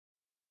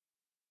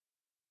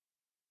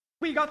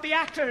We got the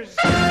actors.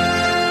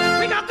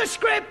 We got the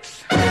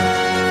scripts.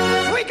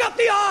 We got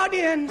the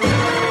audience.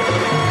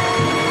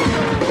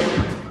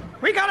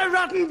 We got a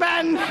rotten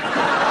band.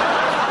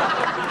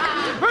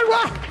 But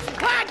what?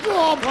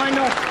 Oh, why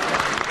not?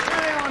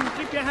 Carry on,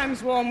 keep your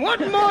hands warm.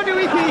 What more do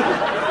we need?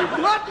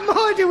 What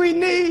more do we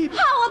need?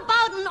 How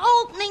about an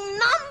opening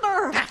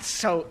number? That's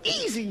so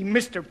easy,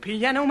 Mr.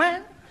 Piano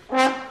Man.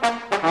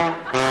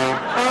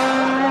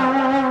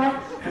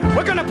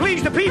 We're gonna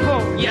please the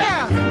people.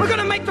 Yeah. We're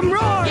gonna make them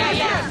roar.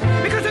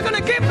 Yeah. Because they're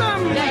gonna give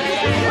them what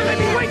they've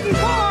been waiting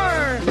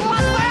for.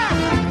 What's that?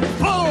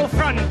 Full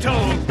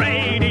frontal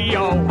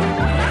radio.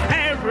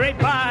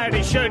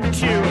 Everybody should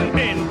tune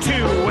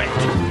into it.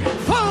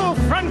 Full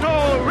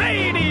frontal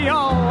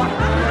radio.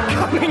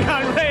 Coming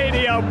on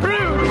Radio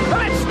Prune.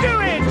 Let's do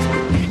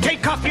it.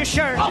 Take off your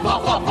shirt.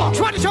 It's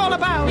what it's all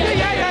about.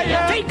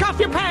 Yeah. Take off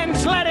your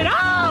pants. Let it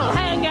all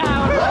hang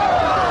out.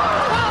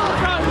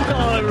 Full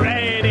frontal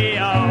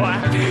radio.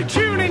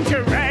 Tune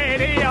into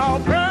Radio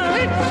Prune.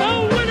 It's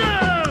a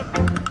winner.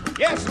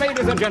 Yes,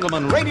 ladies and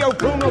gentlemen, Radio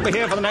Prune will be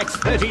here for the next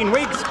 13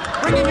 weeks,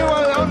 bringing you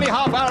only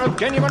half hour of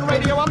genuine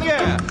radio on the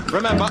air.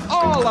 Remember,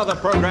 all other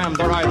programs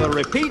are either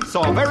repeats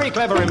or very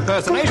clever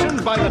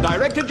impersonations by the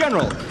Director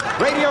General.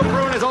 Radio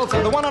Prune is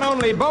also the one and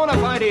only bona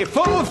fide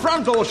full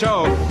frontal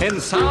show in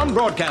sound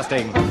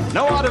broadcasting.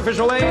 No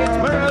artificial aids,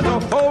 mirrors,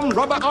 or foam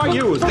rubber are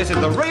used. This is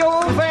the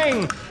real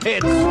thing.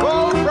 It's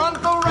full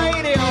frontal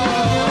radio.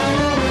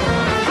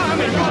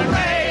 Coming on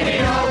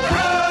Radio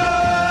Prune.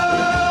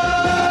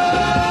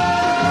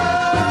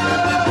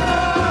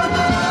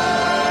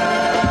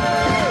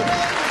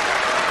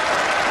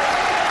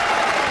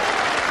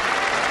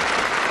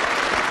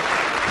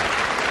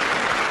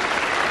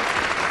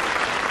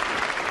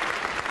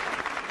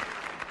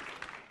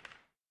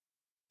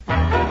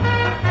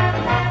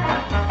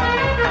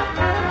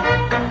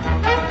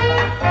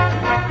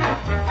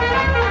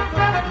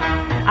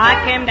 I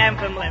came down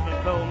from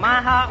Liverpool,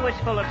 my heart was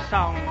full of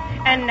song,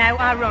 and now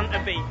I run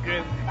a big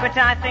group, but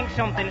I think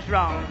something's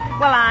wrong.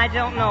 Well, I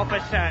don't know for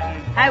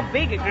certain how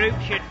big a group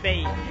should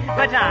be,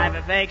 but I've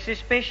a vague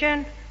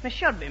suspicion there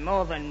should be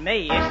more than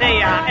me. You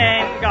see,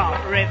 I ain't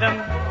got rhythm,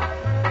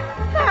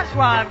 that's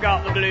why I've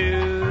got the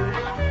blues.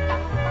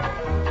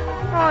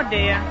 Oh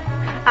dear,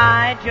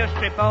 I just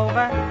trip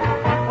over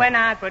when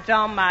I put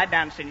on my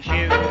dancing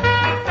shoes.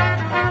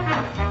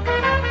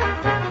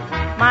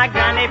 My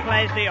granny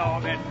plays the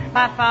organ,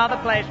 my father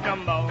plays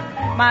trombone,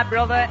 my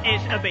brother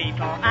is a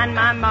Beatle, and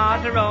my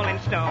ma's a Rolling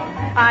Stone.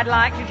 I'd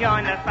like to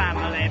join the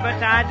family,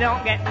 but I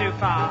don't get too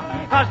far,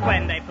 'cause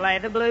when they play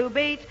the blue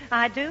beat,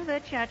 I do the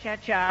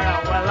cha-cha-cha.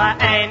 Oh, well, I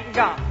ain't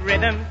got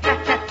rhythm,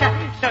 cha-cha-cha,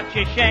 such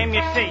a shame,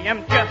 you see,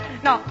 I'm just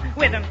not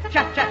with them,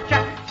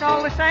 cha-cha-cha. It's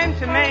all the same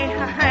to me,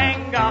 I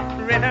ain't got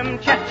rhythm,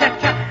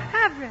 cha-cha-cha.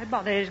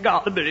 Everybody's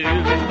got the blues.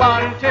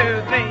 1,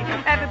 2, 3,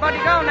 everybody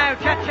go now,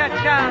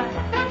 cha-cha-cha.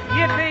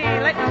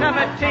 Yippee, let's have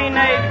a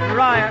teenage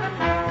riot.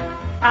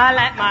 I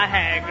let my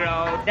hair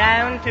grow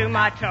down to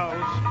my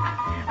toes.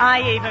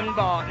 I even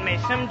bought me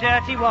some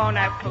dirty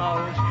worn-out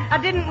clothes. I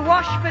didn't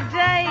wash for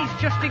days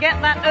just to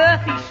get that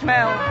earthy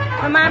smell.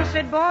 The man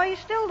said, boy, you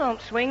still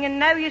don't swing and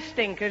now you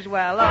stink as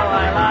well. Oh,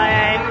 well, I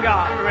ain't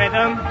got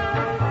rhythm.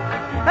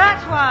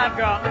 That's why I've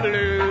got the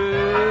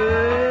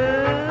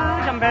blues.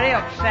 I'm very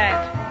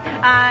upset.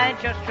 I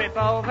just trip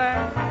over,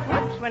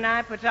 whoops, when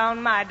I put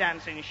on my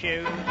dancing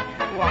shoes.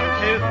 1,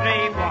 2,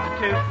 3, 1,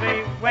 2,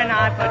 3, when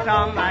I put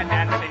on my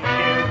dancing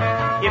shoes.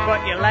 You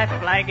put your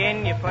left leg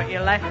in, you put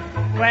your left,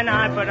 when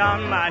I put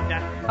on my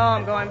oh,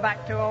 I'm going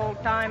back to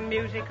old-time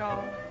music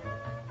hall.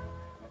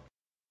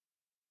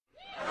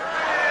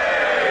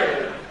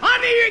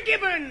 Honey your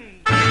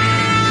Gibbon.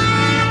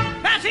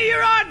 Batter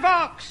your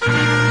oddbox.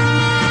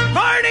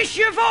 Varnish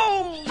your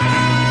foam.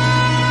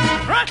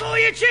 Throttle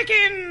your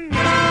chicken.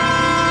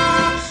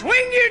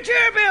 Swing your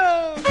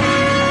gerbil.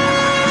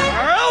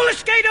 Roller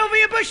skate over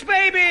your bush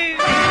babies.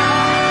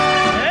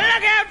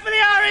 Look out for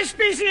the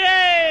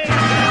RSPCA.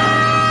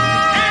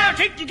 Now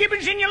take your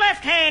gibbons in your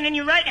left hand. In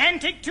your right hand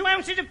take 2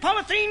 ounces of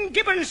polythene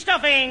gibbon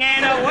stuffing.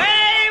 And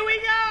away we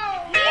go.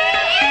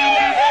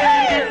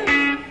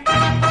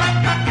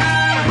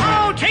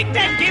 Oh, take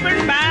that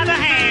gibbon by the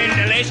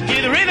hand. Listen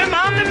to the rhythm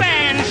on the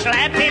band.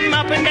 Slap him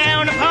up and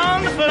down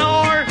upon the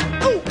floor.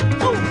 Ooh,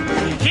 ooh.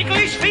 Tickle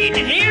his feet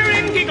and hear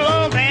him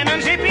giggle. Then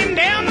unzip him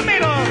down the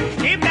middle.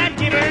 Give that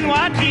gibbon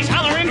what he's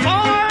hollering for.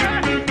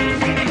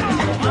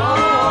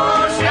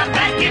 Oh, stop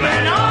that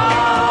gibbon.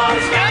 Oh,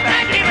 stop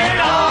that gibbon.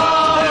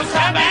 Oh,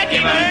 stop that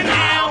gibbon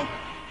now.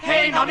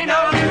 Hey, nonny, no.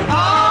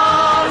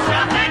 Oh,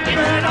 stop that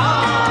gibbon.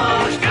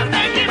 Oh, stop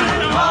that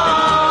gibbon.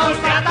 Oh,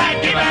 stop that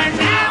gibbon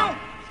now.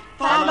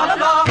 Fa la la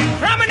la.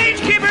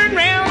 Promenade gibbon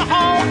round the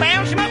hall.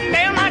 Bounce him up and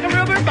down like a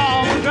rubber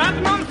ball. Drop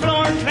him on the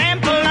floor and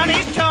trample on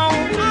his toe.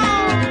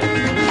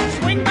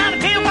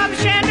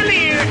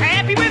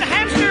 Happy with a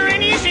hamster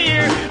in his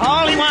ear.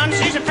 All he wants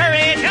is a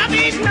ferret up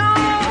his nose.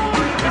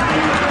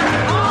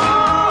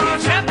 Oh,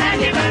 stop that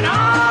gibbon.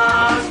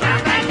 Oh,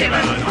 stop that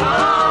gibbon.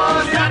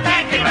 Oh, stop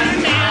that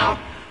gibbon now.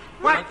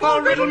 Whack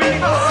for little me.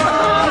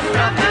 Oh,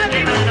 stop that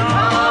gibbon.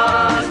 Oh.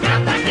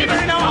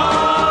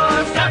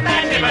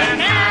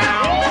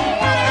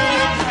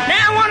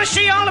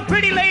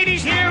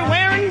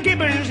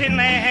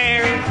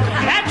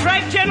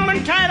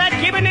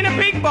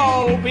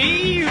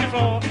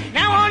 beautiful.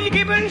 Now all you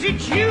Gibbons,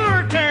 it's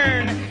your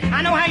turn.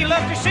 I know how you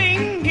love to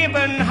sing,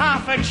 Gibbon,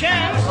 half a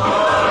chance.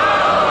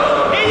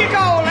 Here you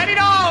go, let it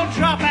all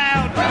drop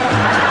out.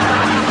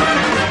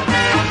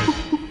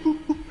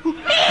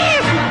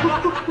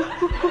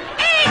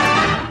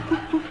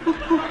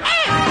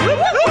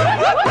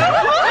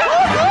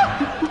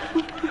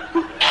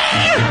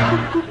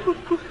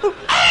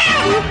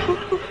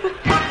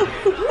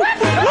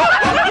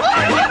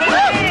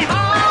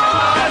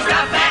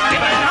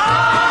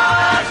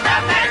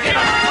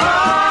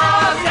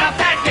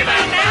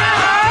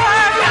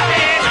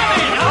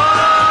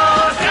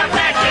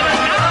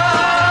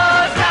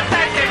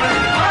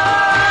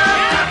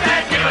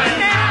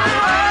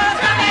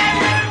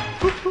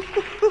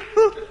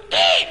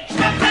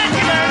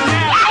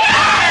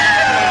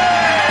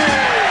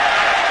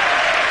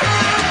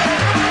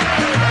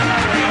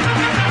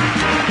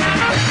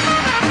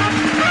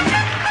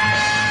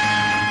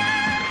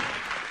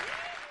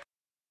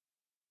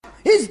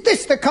 Is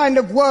this the kind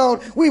of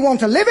world we want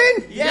to live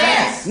in?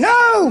 Yes!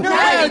 No! No!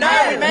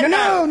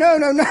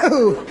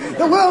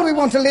 The world we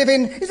want to live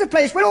in is a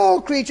place where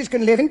all creatures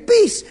can live in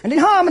peace and in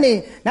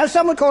harmony. Now,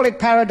 some would call it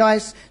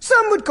paradise,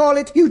 some would call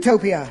it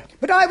utopia,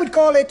 but I would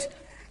call it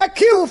a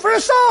cue for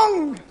a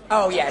song.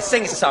 Oh, yeah,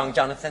 sing us a song,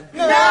 Jonathan.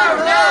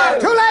 No!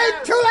 Too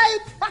late!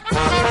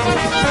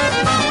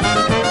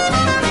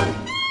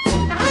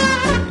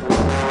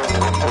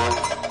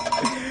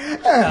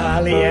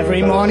 Early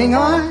every morning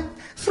I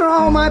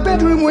throw my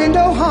bedroom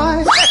window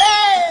high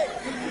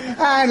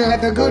and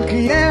let the good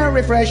clean air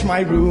refresh my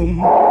room.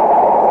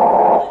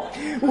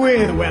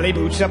 With welly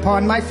boots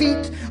upon my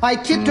feet, I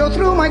tiptoe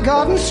through my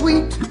garden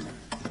suite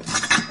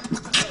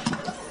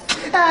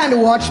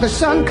and watch the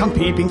sun come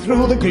peeping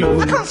through the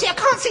gloom. I can't see.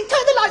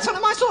 Turn the lights on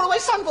in my Soaraway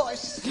sun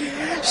voice.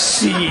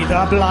 See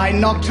the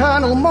blind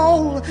nocturnal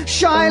mole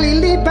shyly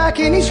leap back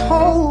in his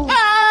hole.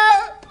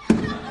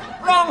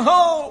 Wrong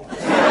hole!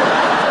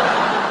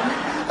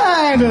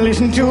 And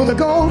listen to the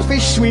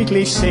goldfish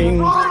sweetly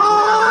sing.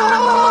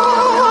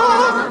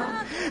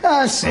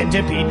 A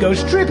centipede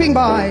goes tripping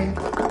by.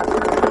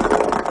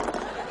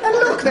 And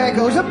look, there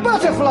goes a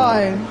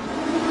butterfly.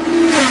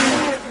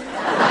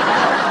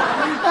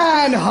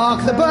 And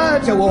hark, the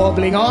birds are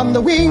warbling on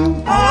the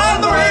wing.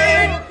 On the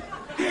wing!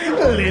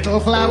 Little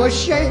flowers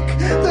shake,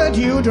 the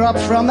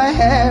dewdrops from their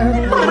hair.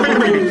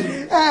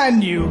 And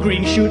new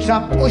green shoots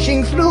are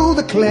pushing through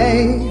the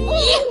clay.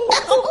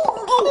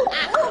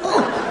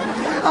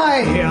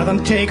 I hear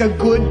them take a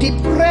good deep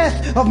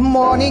breath of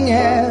morning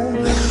air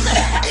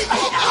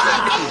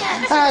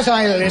as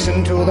I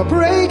listen to the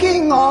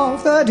breaking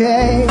of the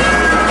day.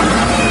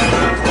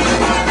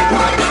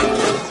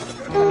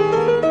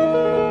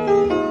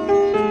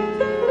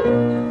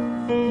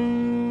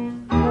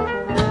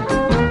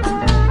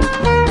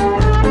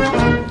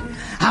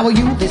 How are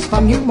you this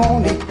fun new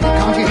morning?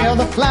 Can't you hear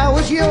the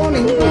flowers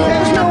yawning?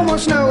 There's no more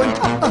snowing.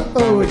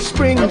 Oh, it's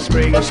spring.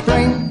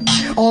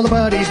 All the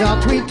birdies are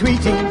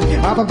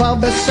tweeting. Up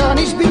above the sun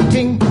is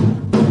beating.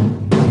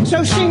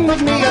 So sing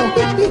with me, oh,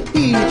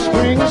 it's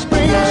spring.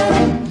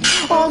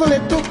 All the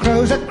little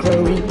crows are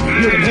crowing.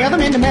 You can hear them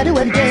in the meadow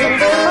every day.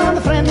 And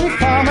the friendly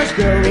farmers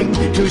going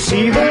to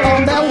see them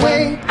on their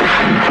way.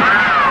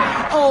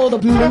 All the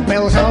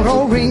bluebells are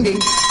all ringing.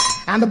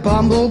 And the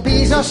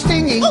bumblebees are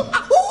stinging.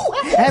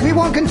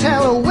 Everyone can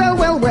tell, oh,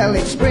 well,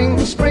 it's spring.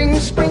 There's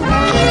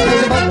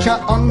a vulture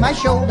on my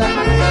shoulder,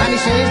 and he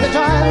says that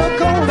I look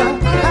colder,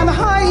 and the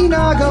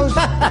hyena goes,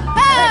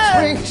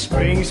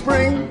 spring.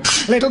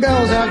 Little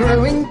girls are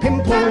growing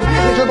pimples,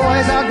 little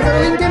boys are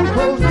growing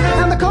dimples,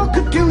 and the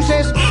cockatoo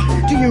says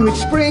to you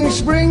it's spring.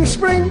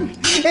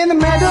 In the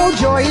meadow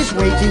joy is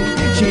waiting,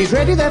 she's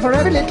ready there for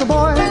every little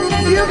boy.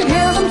 You can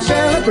hear them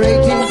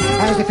celebrating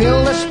as they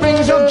fill the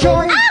springs of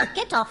joy.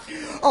 Get off.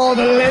 All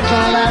the little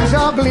lambs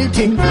are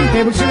bleating,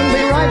 they will soon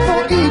be ripe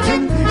for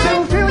eating.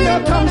 So fill your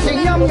tongue,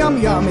 say yum,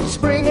 yum. It's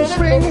spring. Yes,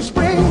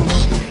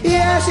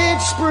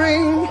 it's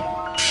spring.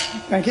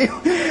 Thank you.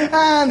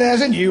 And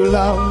there's a new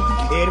love.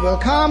 It will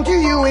come to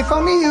you if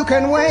only you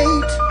can wait.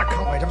 I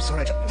can't wait, I'm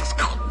sorry, I just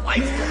can't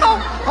wait. Oh,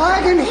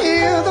 I can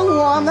hear the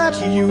one that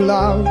you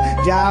love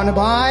down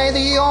by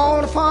the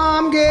old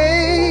farm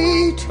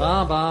gate.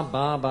 Ba, ba,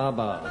 ba, ba,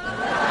 ba.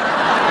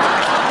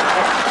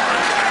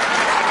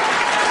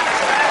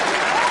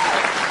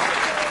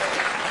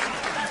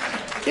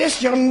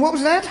 Yes, John, what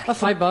was that? A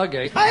 5-bar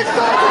gate. I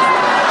thought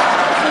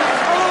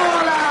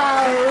all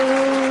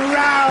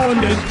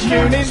around as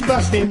June is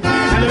busting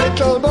and the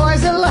little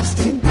boys are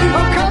lusting.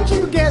 Oh, can't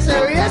you guess?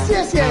 Oh, yes,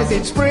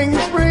 it's spring.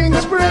 It's spring.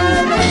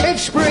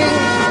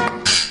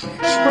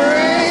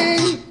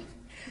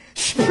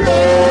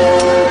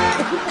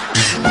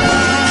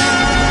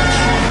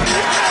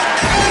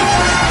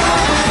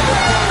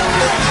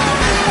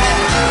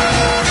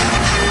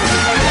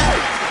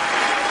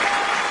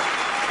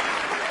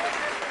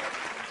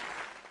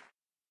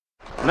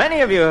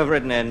 Many of you have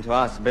written in to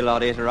ask Bill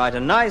Oddie to write a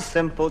nice,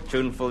 simple,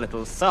 tuneful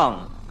little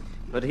song.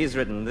 But he's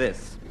written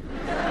this.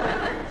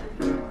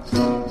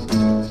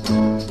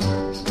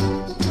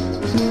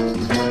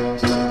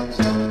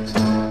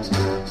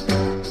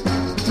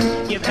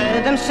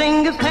 heard them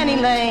sing of Penny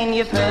Lane,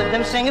 you've heard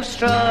them sing of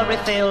strawberry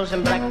fields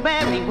and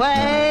Blackberry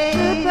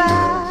Way.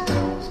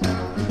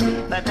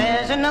 But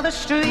there's another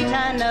street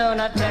I know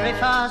not very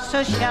far,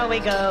 so shall we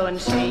go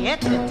and see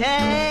it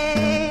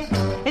today?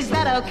 Is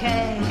that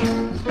okay?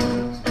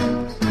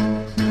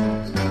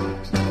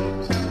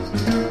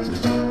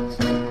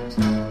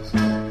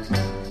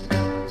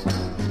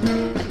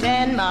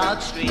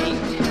 Denmark Street,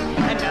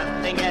 and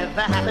nothing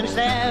ever happens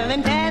there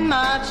in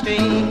Denmark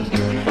Street,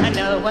 and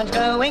no one's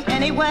going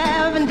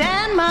anywhere in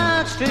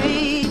Denmark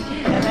Street,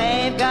 and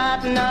they've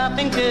got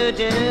nothing to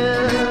do.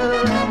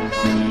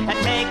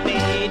 Take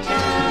me to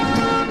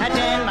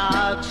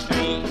Denmark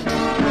Street,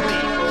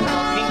 people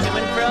walking to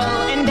and fro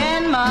in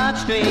Denmark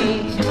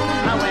Street,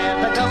 where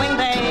they're going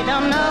they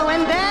don't know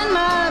in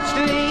Denmark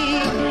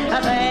Street,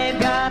 they've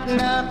got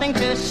nothing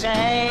to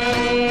say.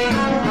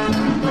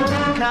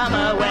 Come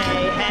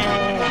away,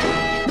 hey,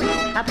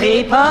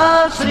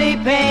 people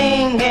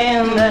sleeping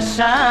in the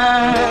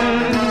sun,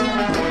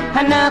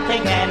 and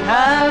nothing can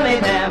hurry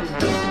them,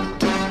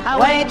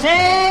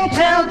 waiting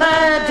till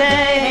the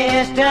day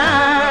is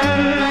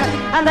done,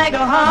 and they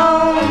go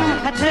home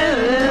to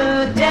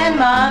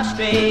Denmark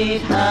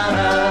Street.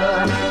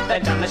 Oh,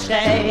 they're gonna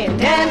stay in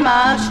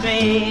Denmark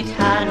Street.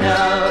 I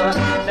know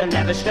they'll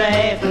never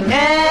stray from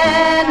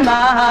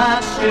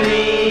Denmark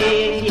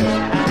Street.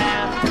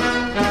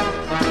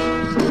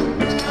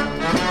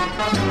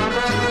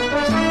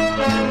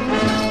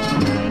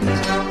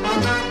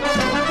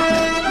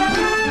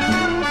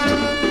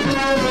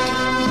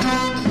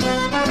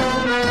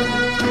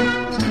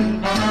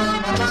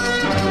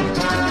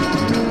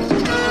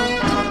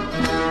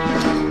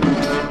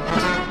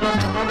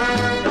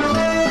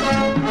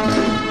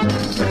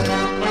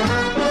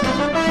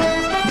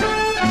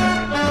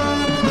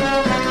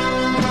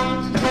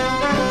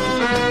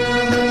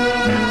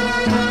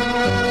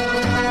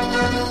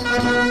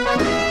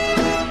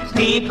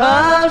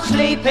 People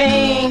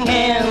sleeping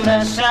in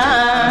the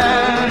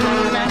sun,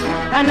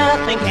 and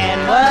nothing can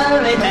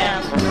worry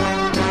them,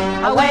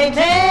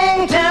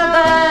 waiting till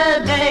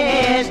the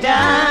day is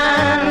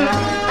done,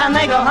 and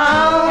they go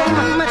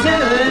home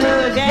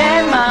to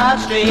Denmark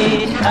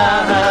Street.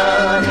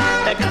 Oh,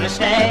 they're gonna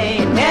stay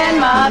in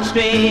Denmark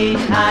Street.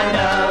 I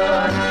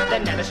know they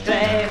never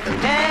stray from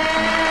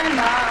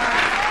Denmark.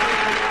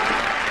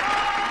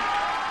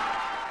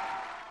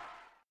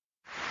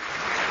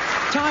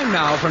 Time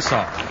now for a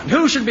song.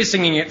 Who should be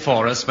singing it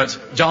for us but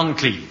John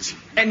Cleese?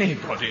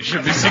 Anybody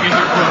should be singing it for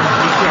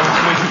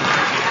us.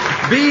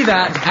 Be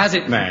that as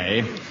it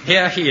may,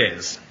 here he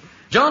is.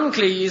 John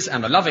Cleese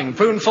and a loving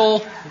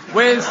Pruneful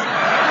with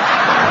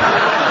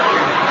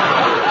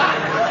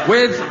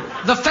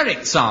the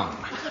Ferret Song.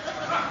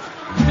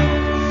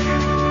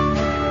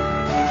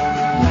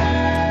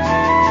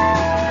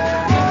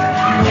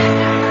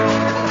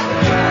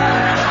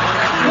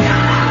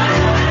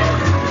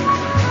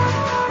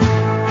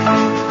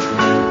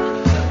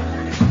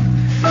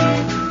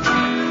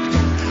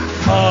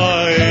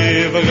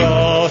 I've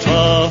got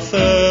a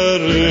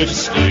ferret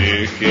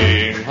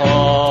sticking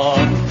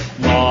on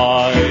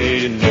my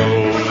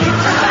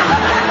nose.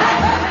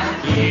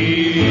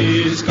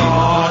 He's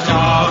got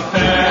a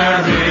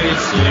ferret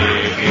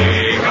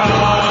sticking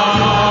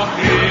up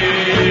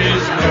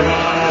his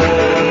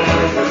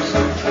nose.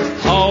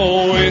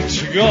 How it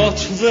got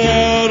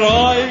there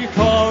I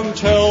can't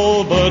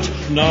tell, but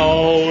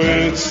now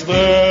it's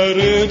there,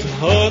 it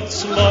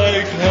hurts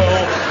like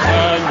hell.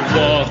 And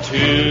what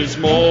is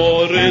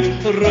more,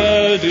 it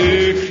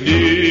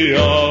radically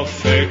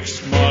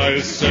affects my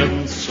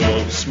sense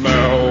of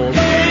smell.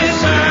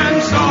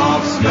 Sense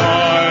of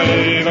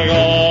smell. I've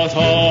got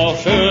a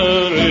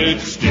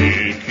ferret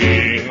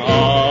sticking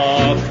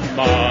up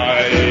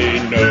my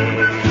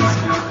nose.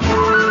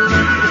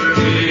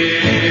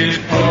 It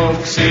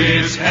pokes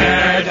its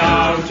head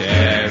out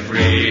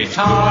every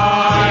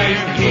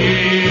time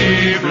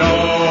he blows.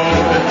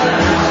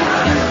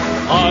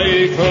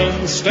 I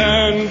can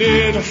stand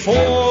it for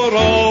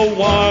a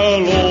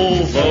while,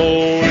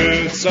 although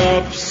it's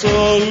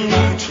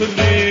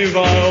absolutely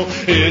vile.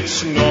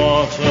 It's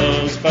not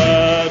as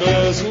bad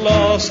as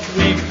last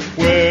week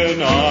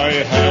when I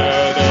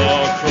had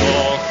a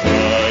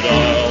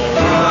crocodile.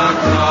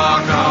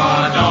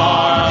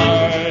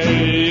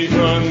 I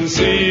can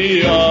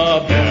see a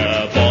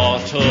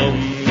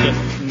bare-bottomed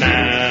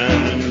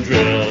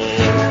mandrill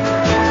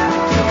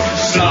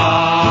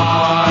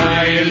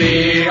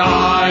slyly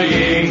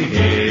eyeing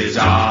his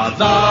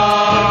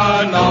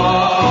other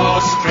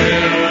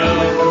nostril.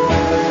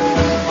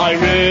 I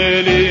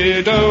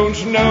really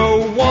don't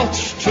know what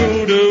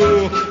to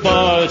do,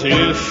 but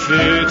if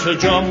it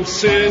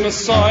jumps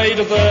inside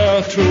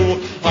there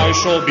too, I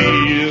shall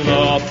be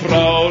the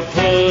proud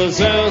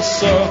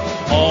possessor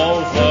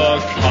of a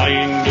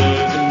kind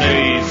of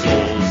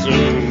nasal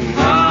zoom.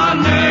 A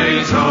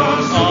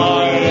nasal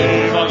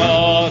zoom. I've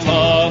got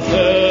a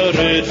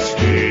ferret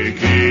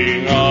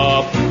sticking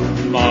up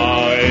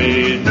my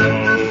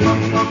nose.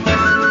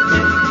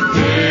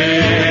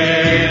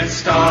 It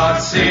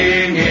starts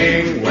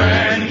singing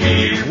when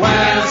he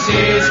wears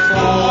his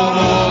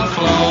formal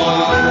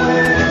clothes.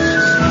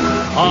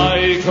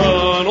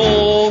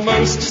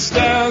 most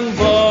stand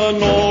the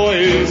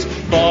noise,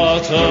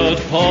 but at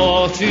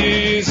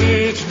parties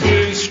it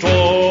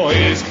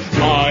destroys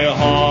my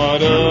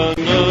hard-earned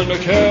and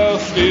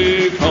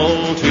carefully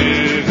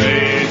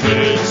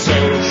cultivated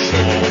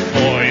social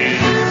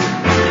poise.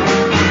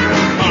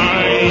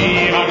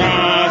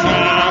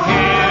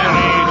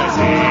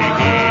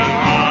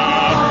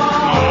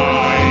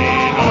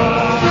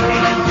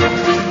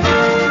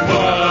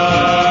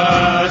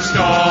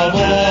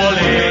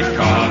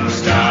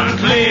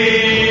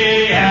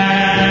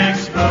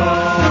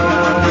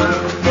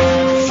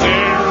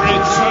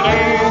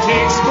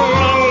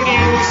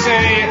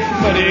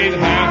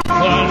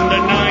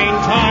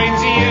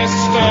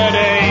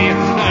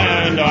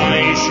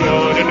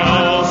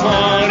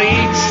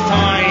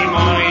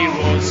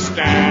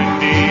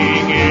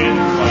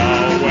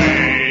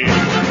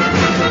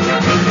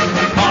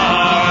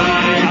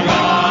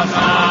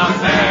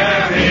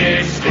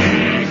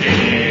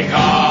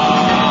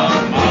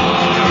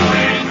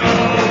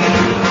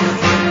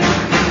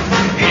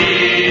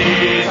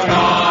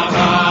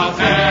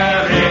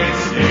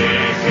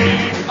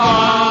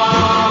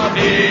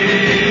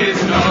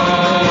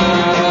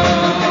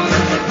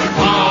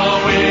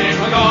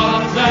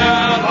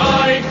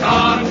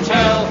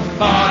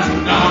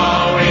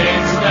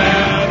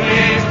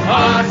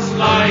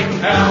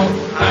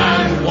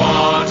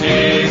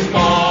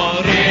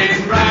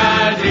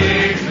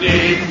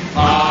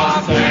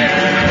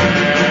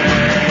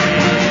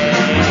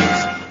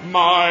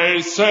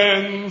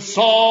 Sense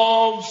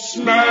of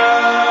smell.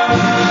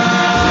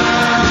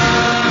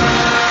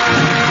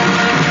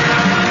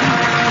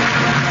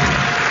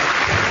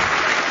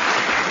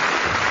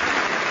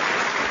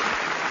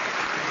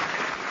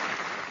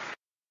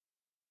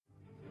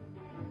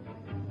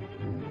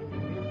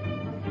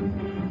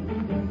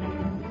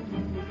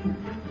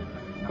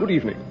 Good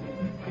evening,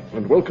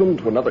 and welcome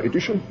to another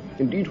edition,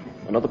 indeed,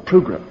 another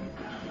program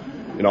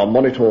in our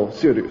Monitor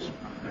series.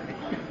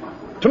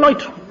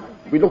 Tonight,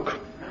 we look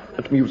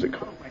at music.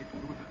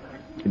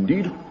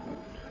 Indeed,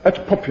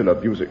 at popular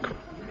music.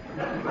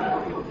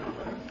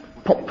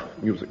 Pop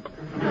music.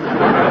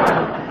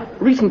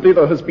 Recently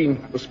there has been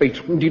a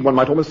spate, indeed one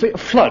might almost say a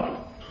flood,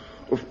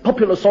 of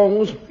popular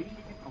songs,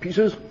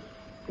 pieces,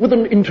 with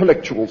an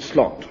intellectual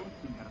slant.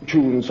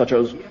 Tunes such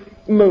as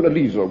Mona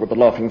Lisa with a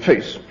laughing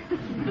face,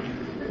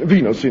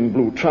 Venus in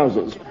blue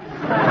trousers,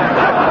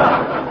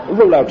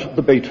 Roll Out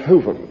the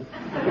Beethoven,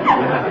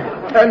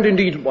 and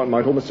indeed, one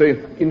might almost say,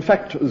 in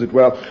fact, as it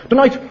were,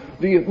 tonight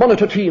the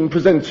Monitor team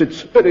presents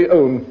its very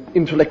own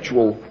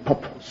intellectual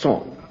pop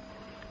song.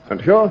 And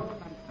here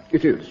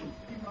it is.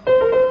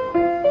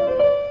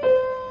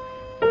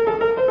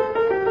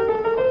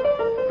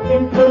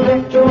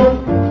 Intellectual,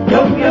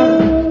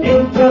 yo-yo,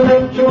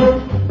 intellectual,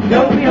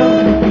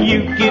 yo-yo.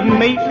 You give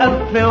me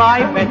a thrill,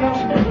 I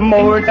bet,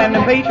 more than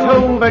a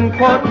Beethoven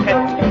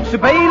quartet.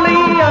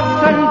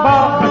 Sibelius and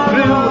Bach are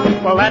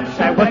through, well that's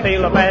how I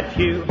feel about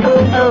you.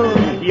 Oh,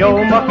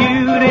 you're more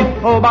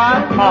beautiful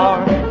by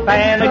far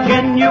than a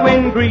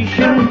genuine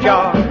Grecian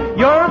jar.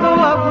 You're the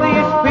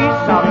loveliest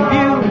piece of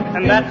view,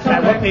 and that's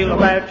how I feel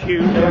about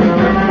you.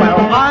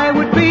 Well, I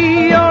would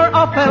be your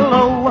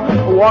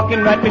Othello,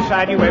 walking right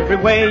beside you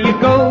everywhere you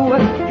go.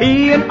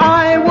 He and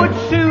I would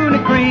soon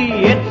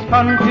agree, it's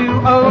fun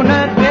to own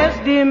a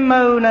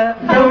Desdemona.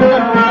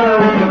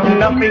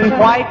 Nothing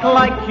quite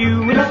like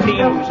you, it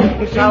seems,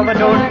 in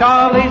Salvador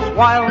Dali's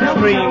wild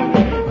dreams.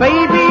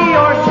 Baby,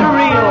 you're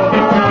surreal,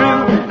 it's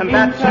true, and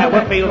that's how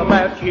I feel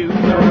about you.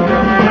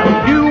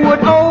 You would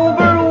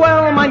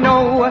overwhelm, I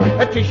know,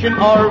 a Titian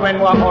or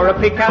Renoir or a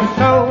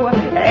Picasso.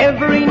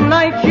 Every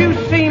night you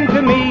seem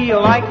to me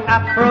like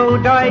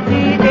Aphrodite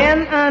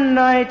in a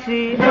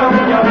nightie.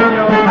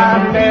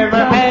 I've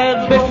never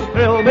had this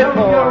thrill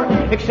before,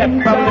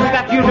 except from the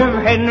statues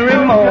of Henry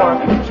Moore.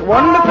 It's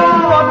wonderful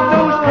what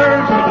those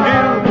birds can do,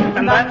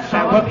 and that's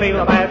how I feel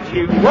about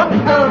you. Whoa,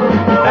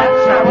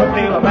 that's how I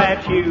feel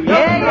about you.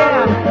 Yeah,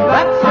 yeah,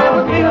 that's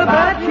how I feel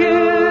about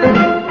you.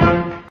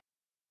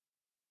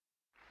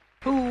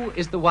 Who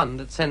is the one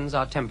that sends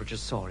our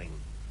temperatures soaring?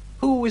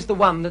 Who is the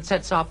one that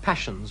sets our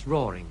passions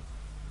roaring?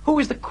 Who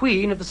is the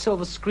queen of the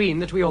silver screen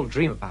that we all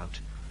dream about?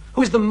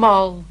 Who is the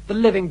moll, the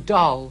living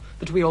doll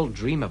that we all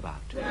dream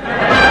about? Julie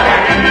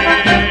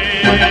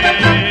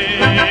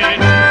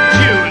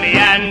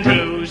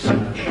Andrews.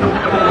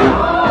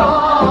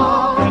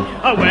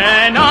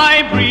 When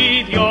I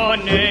breathe your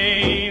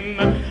name,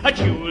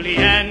 Julie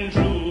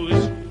Andrews,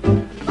 it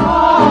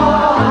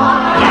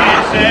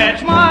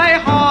sets my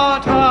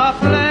heart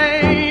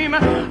aflame.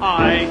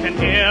 I can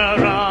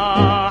hear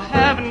a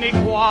heavenly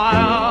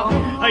choir.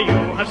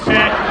 You have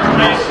set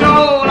my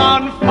soul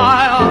on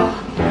fire.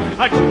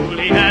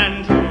 Julie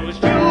Andrews,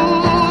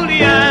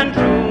 Julie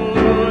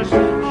Andrews,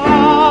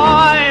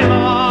 I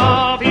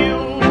love you.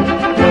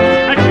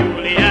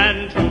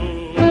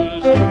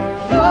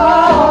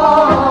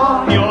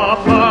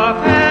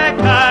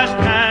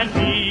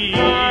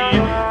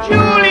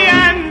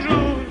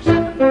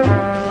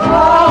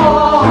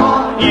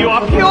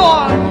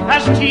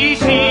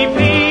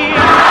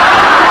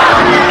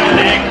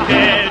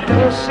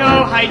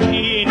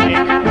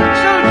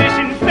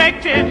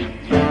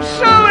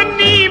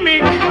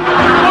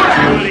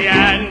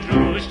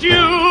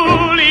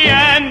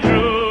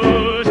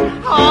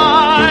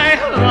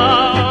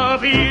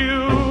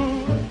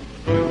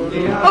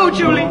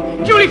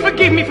 truly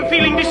forgive me for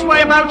feeling this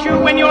way about you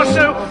when you're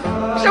so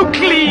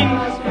clean.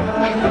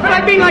 But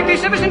I've been like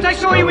this ever since I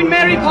saw you in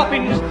Mary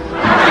Poppins.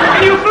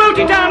 And you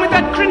floated down with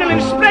that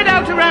crinoline spread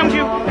out around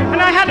you,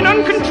 and I had an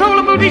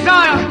uncontrollable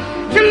desire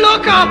to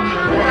look up.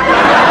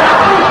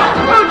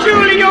 Oh,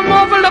 Julie, you're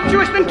more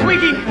voluptuous than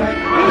Twiggy.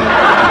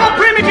 More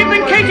primitive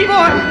than Katie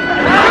Boyle.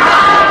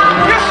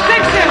 You're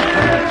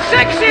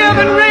sexier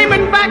than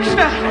Raymond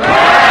Baxter.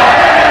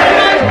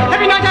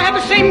 Every night I have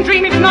the same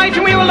dream each night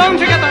and we are alone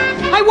together.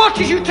 I watch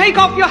as you take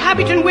off your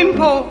habit and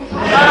wimpole. And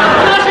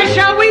I say,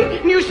 shall we?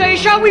 And you say,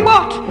 shall we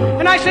what?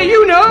 And I say,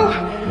 you know.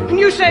 And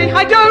you say,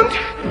 I don't.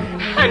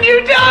 And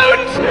you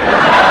don't.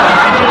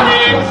 It's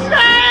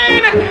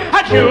insane.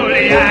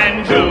 Julie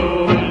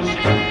Andrews.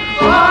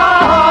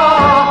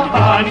 Oh,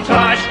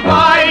 untouched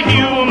by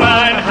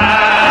human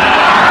hand.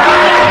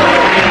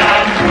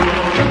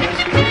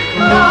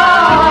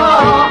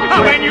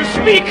 Oh, when you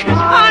speak,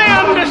 I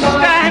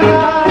understand.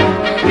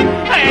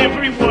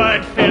 Every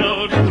word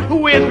filled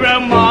with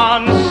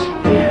romance.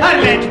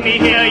 Let me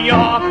hear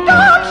your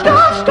dance,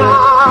 dance,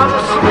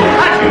 dance.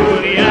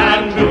 Julie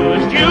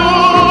Andrews,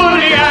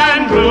 Julie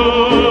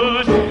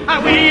Andrews.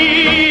 We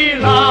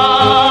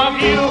love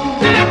you,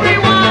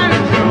 everyone.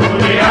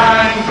 Julie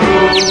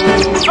Andrews.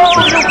 Oh,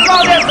 you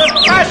goddess of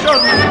passion.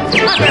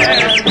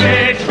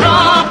 Every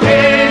drop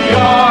in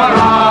your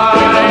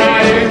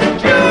eye.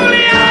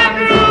 Julie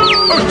Andrews.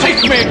 Oh,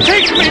 take me,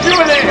 Julie.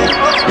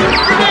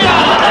 We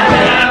are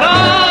never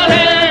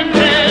in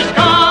the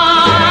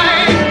sky.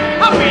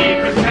 We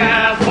could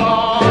care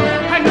for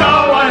and no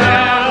one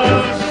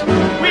else.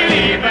 We'll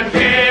even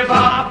give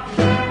up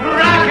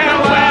rock and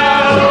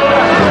well.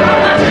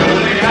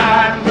 Julie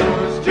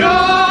Andrews,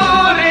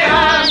 Julie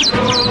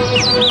Andrews.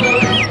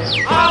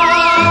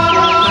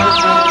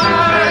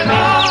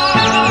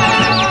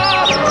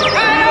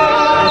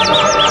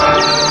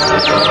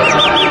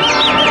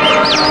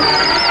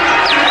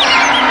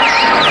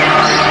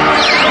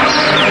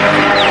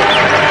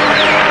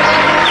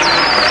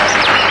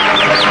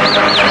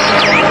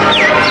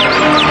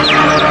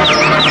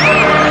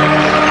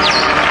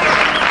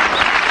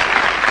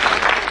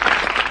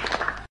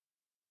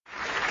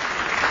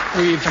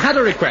 We've had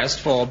a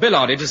request for Bill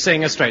Oddie to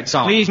sing a straight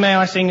song. Please, may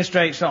I sing a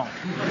straight song?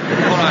 All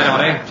right,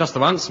 Oddie, just the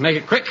once. Make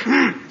it quick.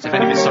 As if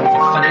any of his songs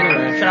were funny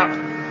anyway. Shut up.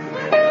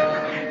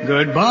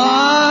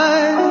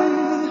 Goodbye.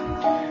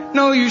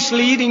 No use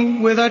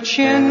leading with our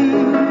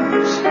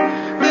chins.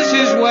 This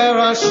is where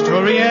our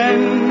story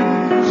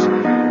ends.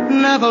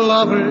 Never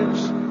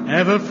lovers,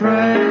 ever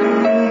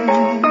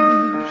friends.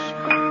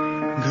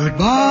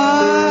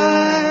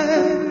 Goodbye.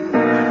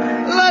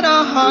 Let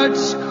our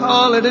hearts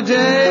call it a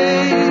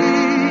day.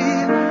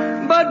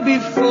 But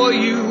before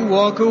you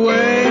walk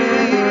away,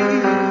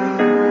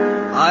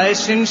 I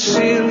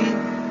sincerely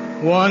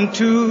want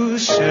to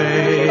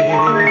say,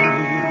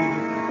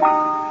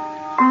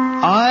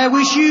 I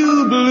wish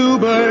you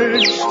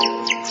bluebirds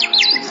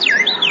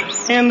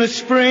in the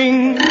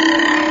spring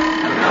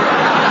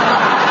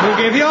who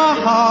give your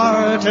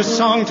heart a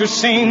song to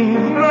sing.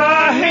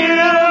 The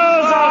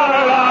hills are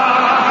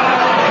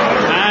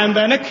alive. And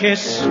then a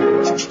kiss.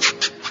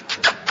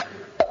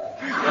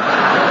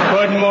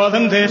 But more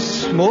than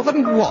this. More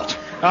than what?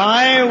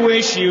 I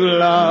wish you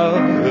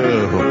love.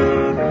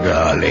 Oh,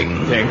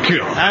 darling. Thank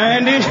you.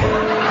 And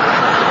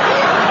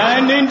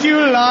in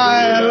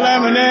July, a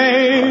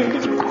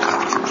lemonade.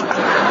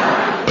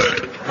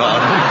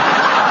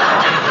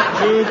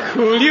 To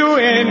cool you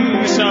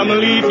in some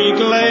leafy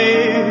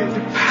glade.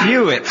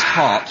 You, it's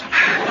hot.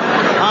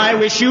 I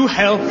wish you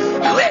health.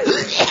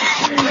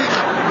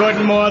 But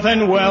more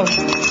than wealth.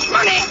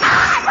 Money!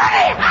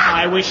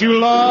 I wish you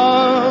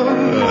love.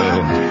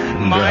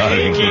 My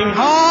aching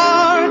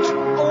heart.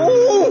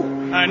 Oh,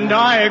 and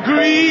I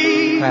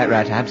agree.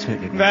 Right,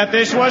 absolutely. That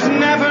this was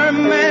never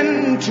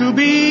meant to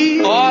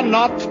be. Or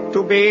not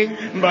to be.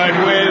 But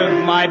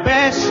with my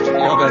best.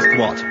 Your best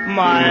what?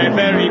 My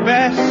very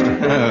best.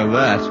 Oh,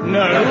 that.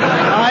 No,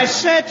 I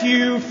set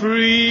you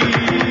free.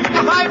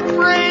 I'm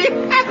free.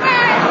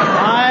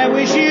 I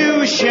wish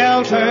you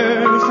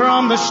shelter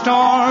from the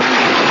storm.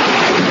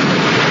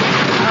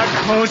 A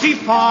cozy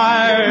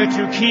fire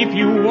to keep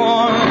you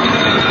warm.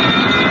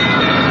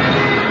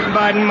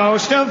 But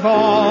most of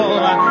all,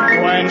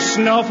 when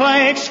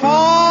snowflakes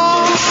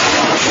fall,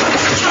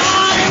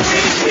 I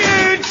wish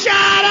you'd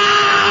shut up!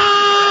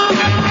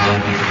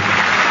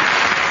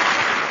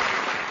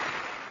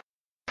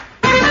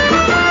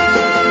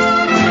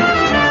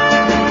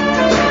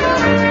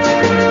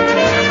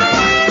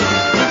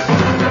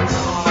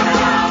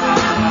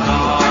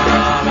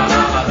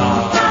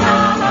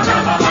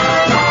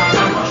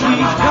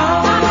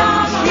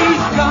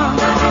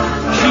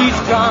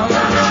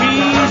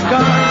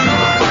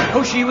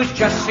 She was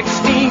just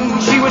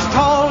 16, she was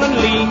tall and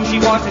lean, she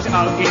was as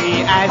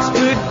ugly as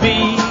could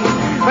be.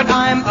 But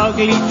I'm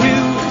ugly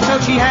too, so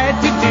she had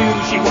to do,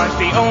 she was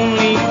the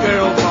only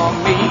girl for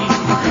me.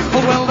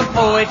 Oh well, the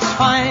poets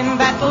find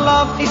that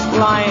love is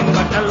blind,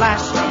 but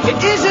alas, it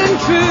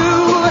isn't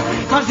true.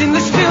 'Cause in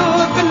the still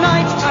of the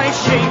night, I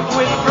shake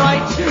with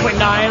fright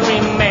when I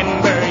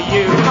remember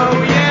you.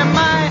 Oh yeah.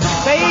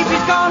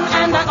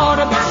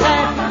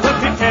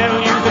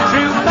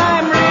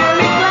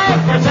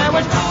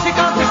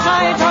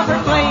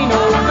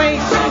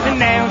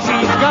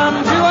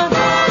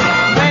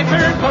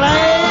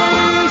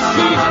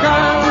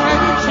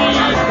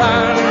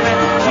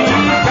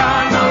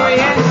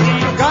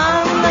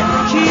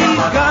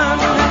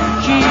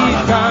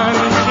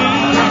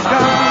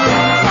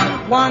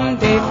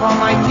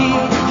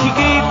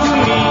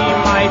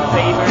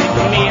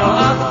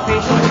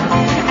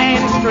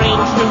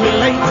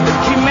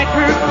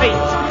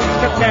 fate,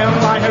 struck down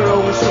by her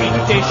own sweet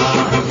dish.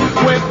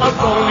 With a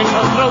bone in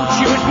her throat,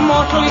 she was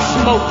mortally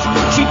smoked.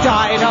 She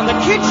died on the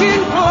kitchen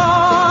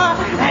floor,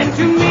 and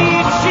to me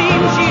it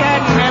seemed she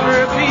had never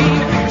been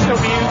so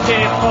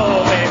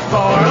beautiful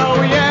before. Oh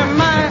yeah,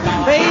 my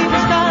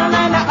baby's gone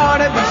and I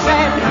ought to be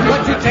sad,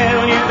 but to tell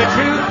you the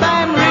truth,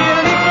 I'm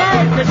really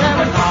glad, 'cause I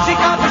was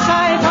sick of the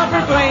sight of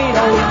her plain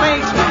old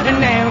face, and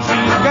now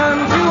she's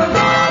gone to a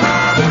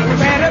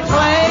better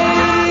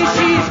place.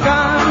 She's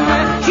gone,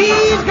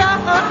 she's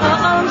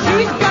gone,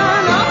 she's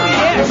gone, oh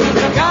yeah,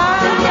 she's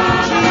gone,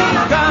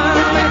 she's gone,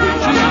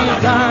 she's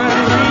gone,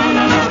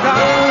 she's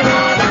gone.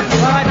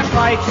 Well, I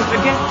tried to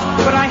forget,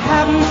 but I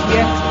haven't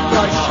yet,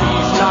 'cause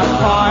she's not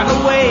far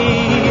away.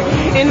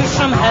 In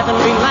some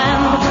heavenly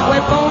land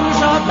where bones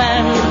are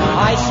banned,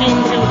 I seem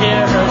to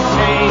hear her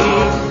say,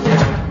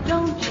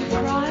 don't you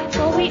cry,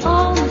 for we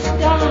all must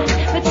die,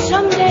 but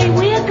someday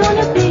we're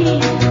gonna be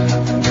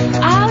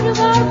out of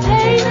our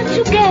pain and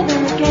together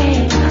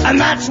again. And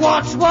that's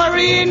what's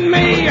worrying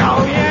me.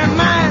 Oh yeah,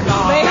 my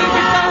baby's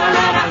gone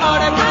and I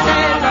ought to be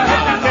sad, but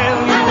to tell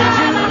you the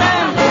truth,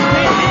 I'm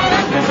really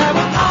 'cause I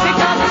was sick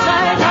of the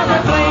sight of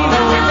her plain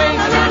old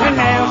face, and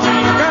now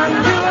she's gone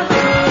to a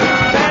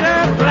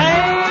better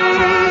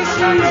place.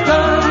 She's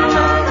gone,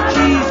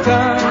 she's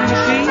gone,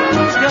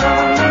 she's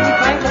gone.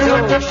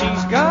 So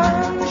she's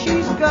gone,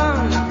 she's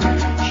gone,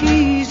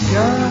 she's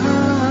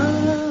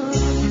gone.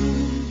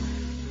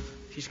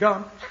 She's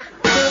gone.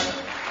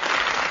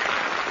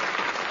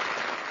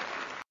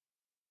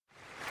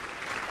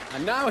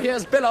 And now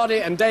here's Bill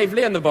Oddie and Dave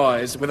Lee and the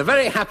boys with a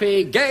very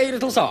happy, gay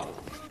little song.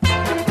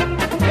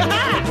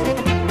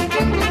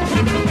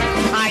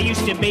 I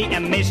used to be a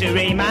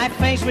misery, my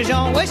face was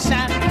always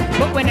sad,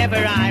 but whenever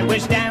I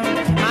was down,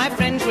 my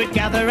friends would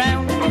gather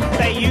round.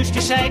 They used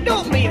to say,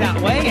 don't be that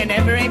way, and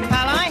every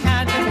pal I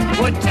had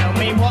would tell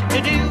me what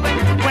to do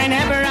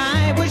whenever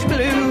I was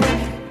blue.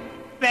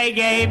 They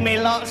gave me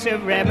lots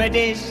of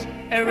remedies,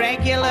 a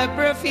regular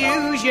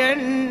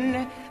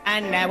profusion,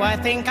 and now I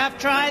think I've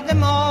tried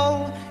them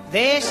all.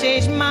 This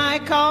is my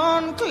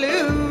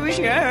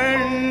conclusion.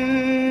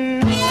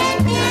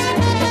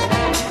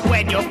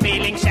 When you're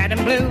feeling sad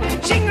and blue,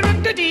 sing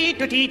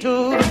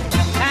a-doo-dee-doo-dee-doo,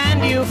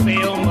 and you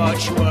feel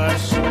much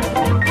worse.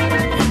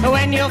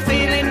 When you're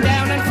feeling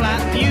down and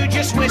flat, you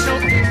just whistle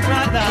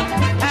like that,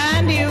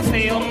 and you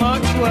feel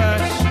much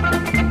worse.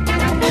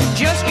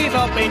 Just give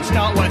up, it's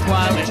not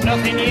worthwhile, there's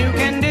nothing you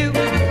can do.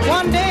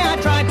 One day I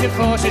tried to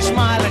force a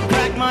smile and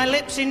crack my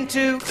lips in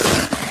two.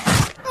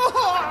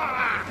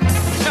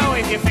 So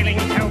if you're feeling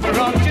over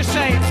wrong, just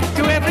say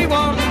to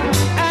everyone,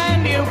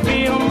 and you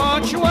feel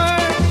much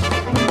worse.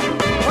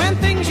 When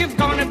things have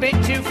gone a bit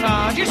too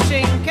far, just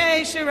sing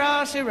que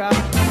sera, sera,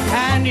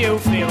 and you'll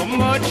feel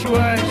much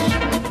worse.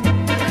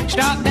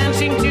 Start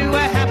dancing to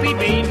a happy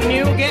beat and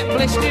you'll get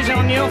blisters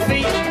on your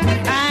feet,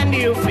 and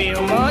you'll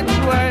feel much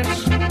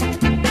worse.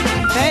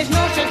 There's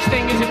no such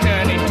thing as a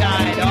turning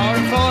tide or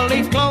a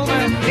four-leaf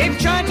clover. If you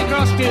try to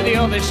cross to the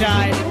other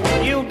side,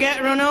 you'll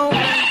get run over.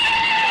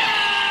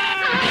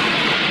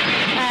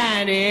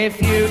 And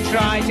if you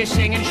try to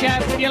sing and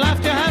shout, you'll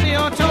have to have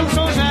your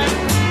tonsils out,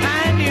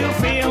 and you'll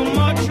feel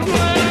much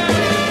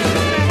worse.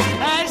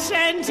 A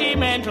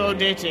sentimental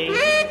ditty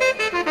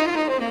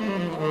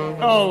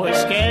always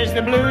scares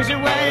the blues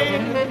away.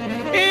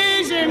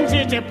 Isn't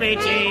it a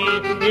pity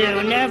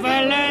you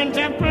never learn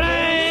to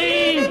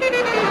play?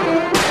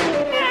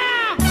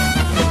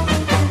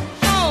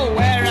 So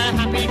wear a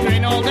happy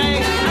grin all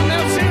day, and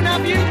they'll soon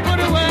have you put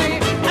away,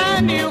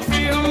 and you'll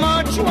feel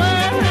much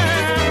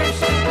worse.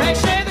 They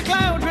say the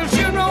cloud will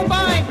soon roll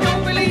by,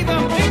 don't believe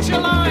them, it's a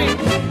lie,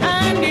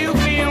 and you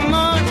feel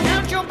much.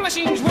 Count your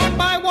blessings one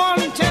by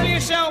one, tell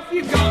yourself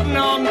you've got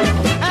none,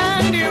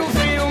 and you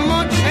feel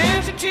much.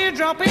 There's a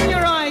teardrop in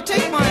your eye,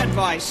 take my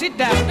advice, sit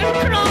down and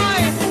cry,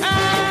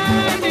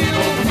 and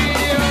you'll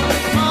feel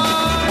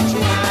much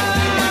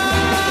worse.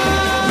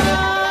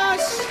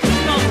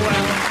 Not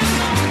well.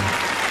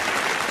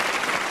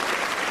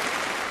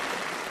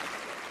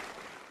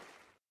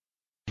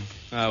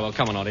 Oh, well,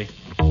 come on, Oddie.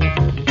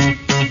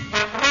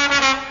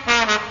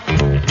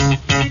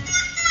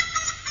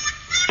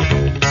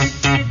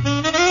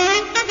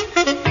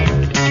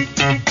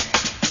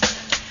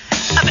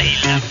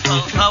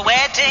 Available for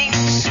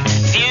weddings,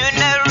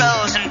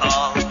 funerals and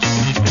balls,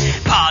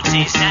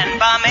 parties and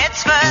bar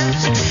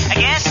mitzvahs. I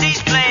guess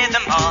he's played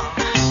them all.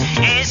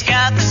 He's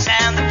got the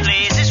sound that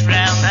pleases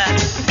round the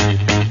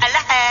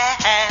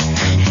land.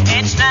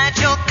 It's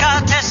Nigel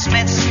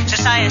Carter-Smith's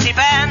Society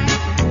Band.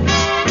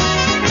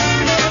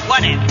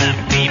 Whatever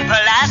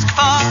people ask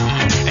for,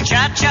 a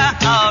cha-cha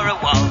or a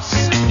waltz,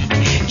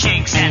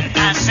 jigs and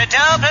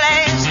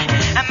pasodobles,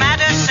 a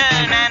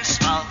Madison and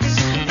Smaltz.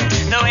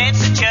 Though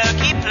it's a joke,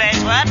 he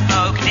plays what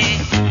folk need.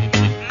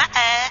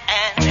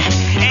 Man,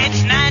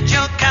 it's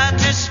Nigel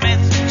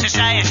Carter-Smith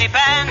Society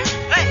Band.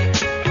 Hey.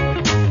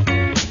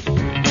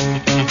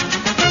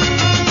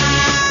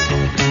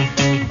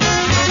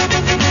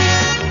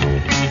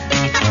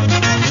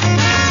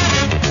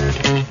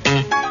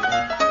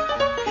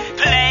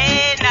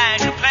 Play,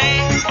 Nigel, play,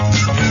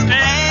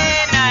 play.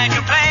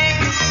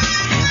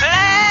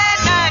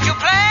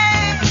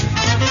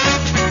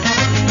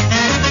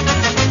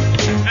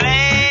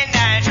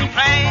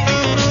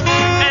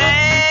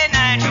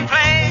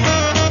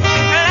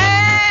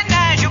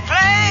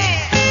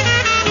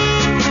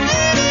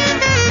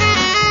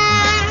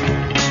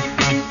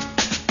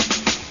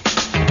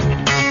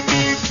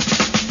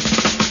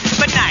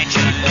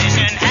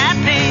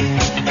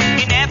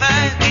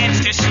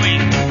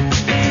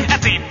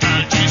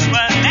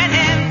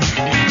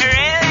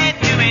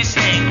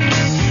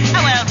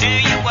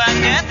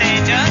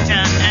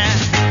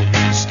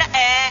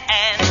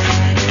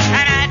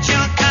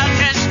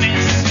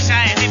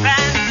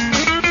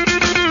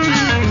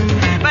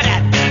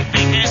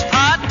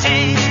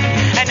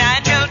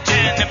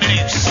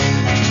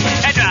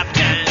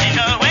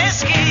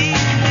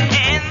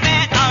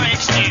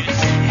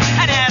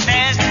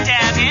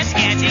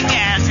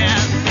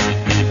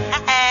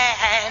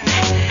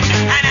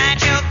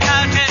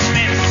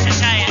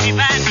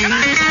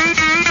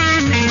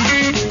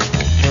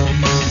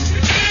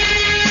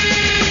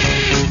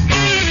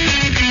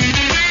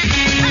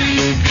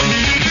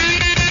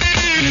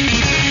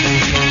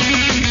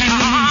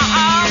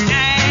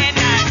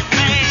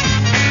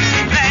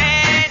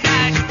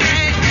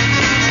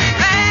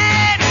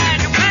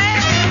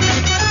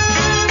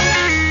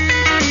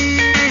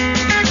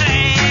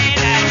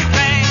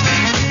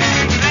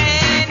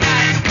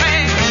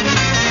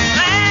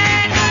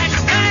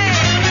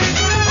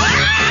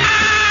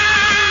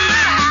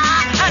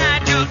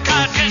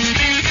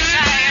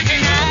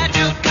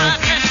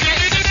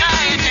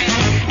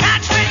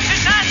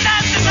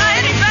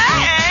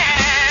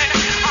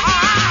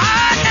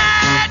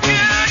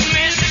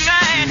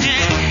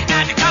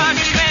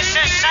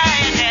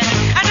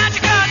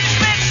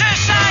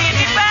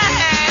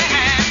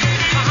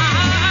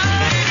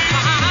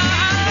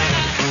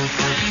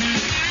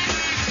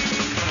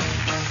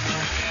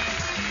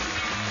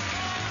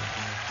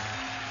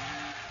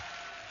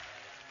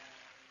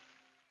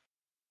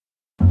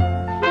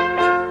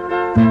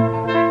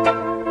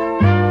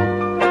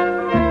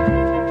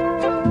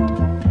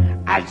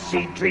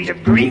 see trees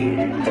of green,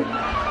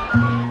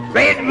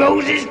 red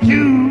roses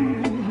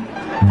too.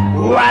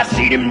 Oh, I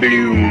see them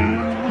bloom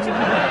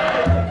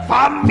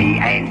for me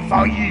and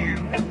for you.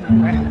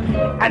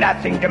 And I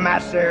think to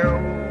myself,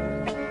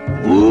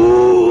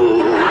 ooh,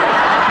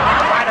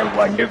 what a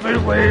wonderful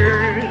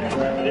world.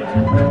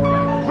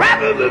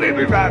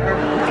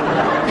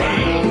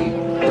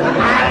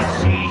 I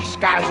see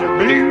skies of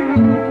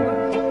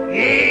blue,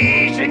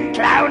 yes, and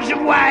clouds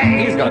of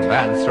white. He's got a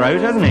bad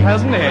throat, hasn't he?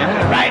 Hasn't he?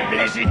 A bright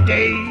blessed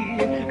day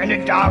and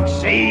a dark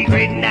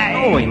sacred night.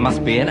 Oh, he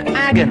must be in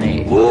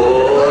agony.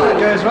 Ooh, It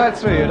goes right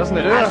through you, doesn't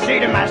it? I say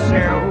to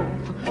myself,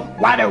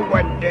 what a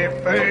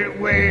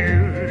wonderful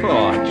world.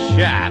 Poor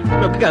chap.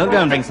 Look, go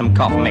and bring some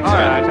cough mixer. All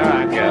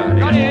right, go.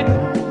 Got it.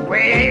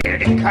 Where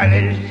the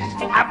colours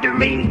of the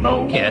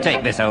rainbow. Here,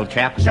 take this, old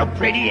chap. So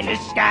pretty in the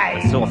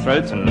sky. Sore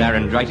throats and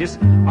laryngitis.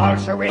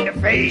 Also in the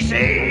faces. I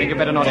think you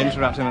better not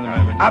interrupt him at the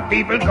moment. Of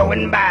people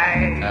going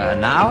by.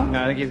 Now?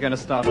 No, I think he's going to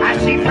stop. I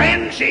see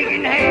friends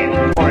shaking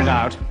hands. Pour it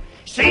out.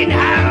 Saying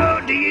how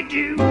do you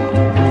do.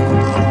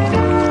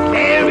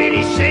 They're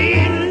really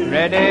saying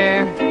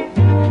Ready?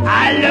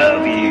 I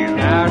love you.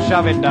 Now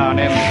shove it down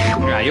him.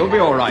 Yeah, you'll be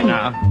all right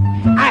now.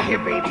 I hear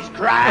babies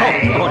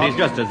cry. Oh, God, he's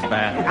just as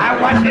bad. I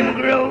watch them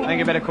grow. I think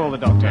you better call the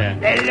doctor.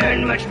 They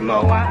learn much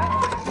more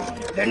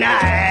than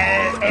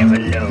I ever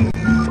knew.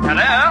 Hello?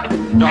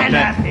 And I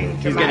Doctor,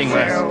 think to he's getting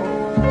worse. myself,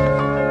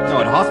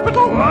 No, at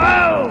hospital?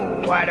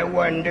 whoa, what a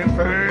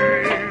wonderful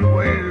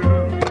world.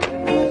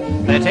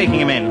 They're taking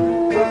him in.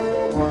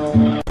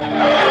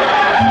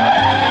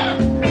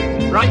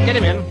 Right, get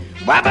him in.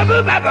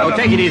 Oh,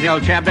 take it easy,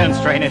 old chap. Don't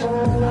strain it.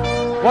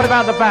 What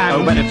about the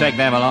band? Oh, better take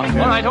them along.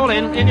 All right, all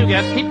in. In you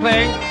get. Keep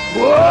playing.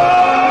 Whoa!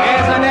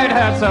 Yes, I know it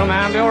hurts so,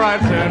 man. Be all right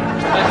soon.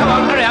 Come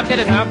on, hurry up. Get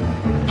it now.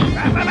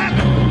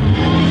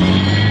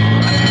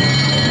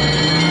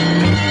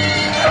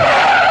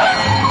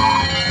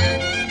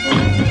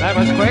 That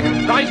was quick.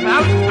 Right,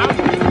 out.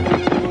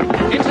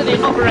 Into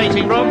the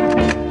operating room.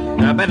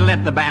 Better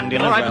let the band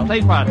in All as right, well.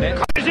 play quietly.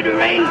 Colors of the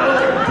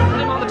rainbow. Put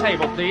him on the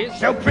table, please.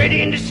 So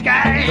pretty in the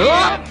sky.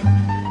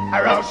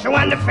 Are also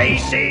on the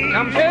faces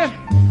Comfy?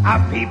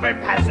 of people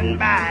passing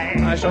by.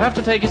 I shall have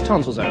to take his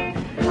tonsils out.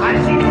 I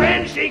see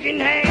friends shaking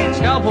hands.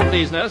 Scalpel,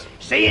 please, nurse.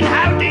 Saying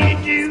how do you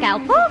do.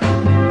 Scalpel?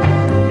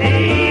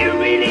 They're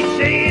really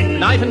saying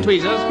Knife and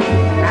tweezers.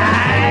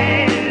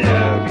 I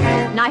love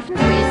you. Knife and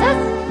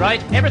tweezers?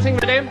 Right, everything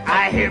ready?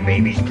 I hear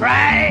babies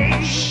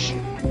cry. Shh.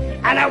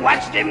 And I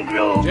watch them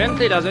grow.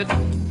 Gently does it.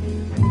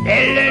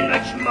 They learn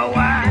much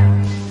more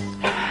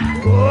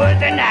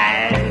than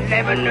I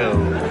ever knew.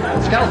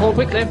 Scalpel,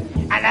 quickly.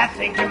 And I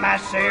think to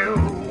myself,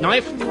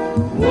 Knife.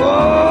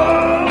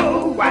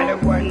 whoa, what a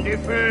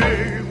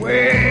wonderful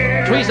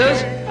world.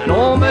 Tweezers. And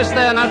almost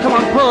there. Now, come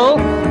on, pull.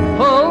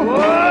 Pull.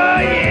 Oh,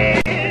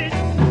 yes,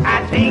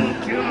 I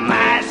think to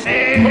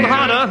myself. Pull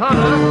harder,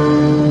 harder.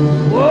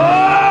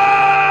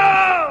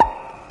 Whoa!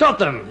 Got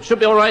them. Should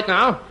be all right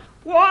now.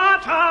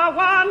 What a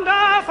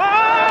wonderful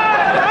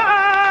world!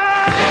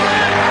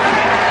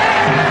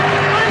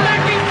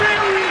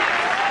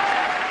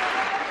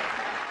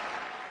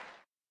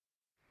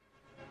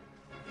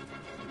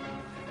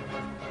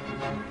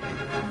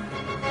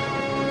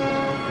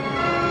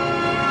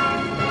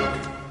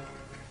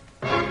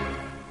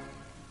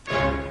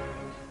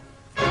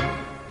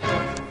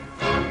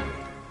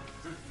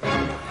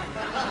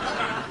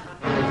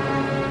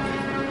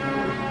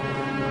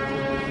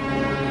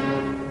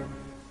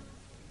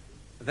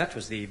 That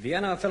was the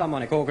Vienna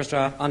Philharmonic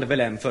Orchestra under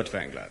Wilhelm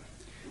Furtwängler.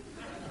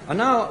 And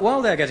now,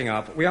 while they're getting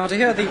up, we are to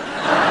hear the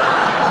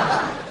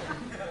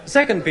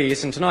second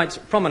piece in tonight's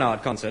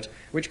Promenade concert,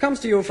 which comes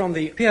to you from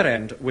the Pier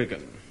End,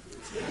 Wigan.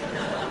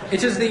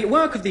 It is the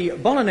work of the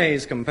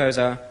Bolognese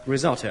composer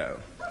Risotto,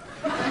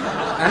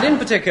 and in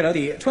particular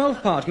the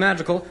 12-part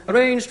Madrigal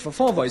arranged for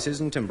 4 voices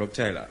and Tim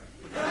Brooke-Taylor.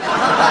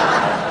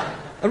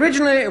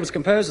 Originally, it was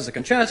composed as a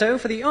concerto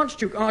for the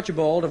Archduke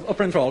Archibald of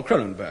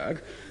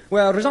Upprenthal-Kronenberg,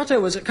 where Risotto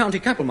was County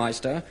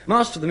Kapellmeister,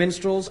 Master of the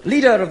Minstrels,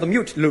 leader of the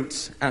Mute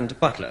Lutes, and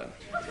butler.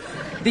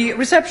 The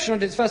reception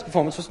at its first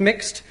performance was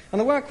mixed,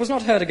 and the work was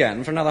not heard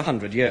again for another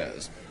 100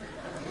 years.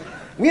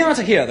 We are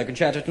to hear the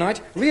concerto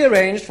tonight,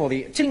 rearranged for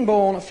the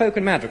Tittingbourne Folk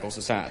and Madrigal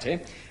Society,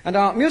 and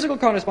our musical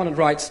correspondent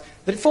writes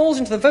that it falls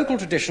into the vocal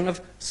tradition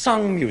of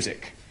sung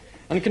music,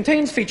 and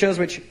contains features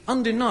which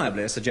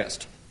undeniably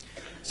suggest.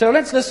 So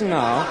let's listen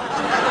now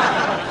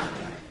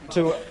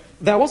to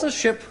There Was a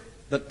Ship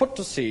That Put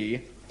to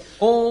Sea,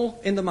 all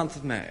in the month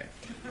of May.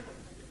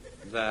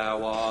 There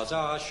was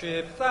a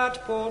ship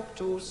that put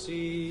to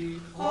sea,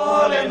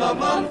 all in the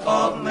month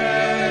of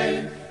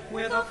May,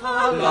 with a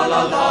fa la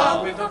la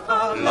la, with a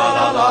fa la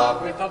la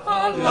la, with a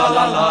fa la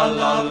la la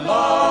la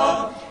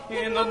la,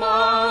 in the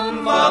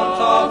month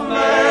of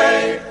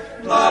May,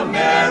 the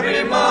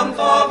merry month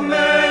of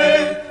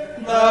May.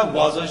 There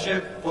was a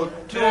ship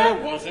put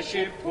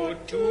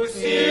to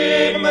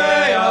sea,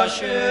 May a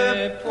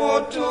ship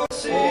put to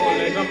sea, all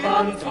in the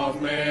month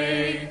of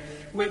May.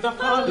 With the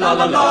fa la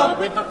la la,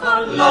 with the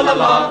fa la la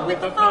la, with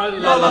the fa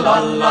la la la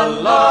la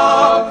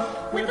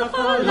la. with a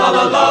fa, la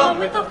la la,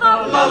 with a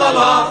fa, la la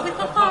la, with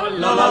a fa,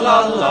 la la la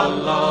la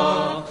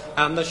la.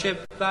 And the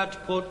ship that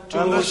put to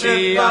And the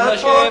sea, ship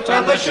that put,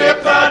 and the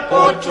ship that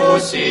put to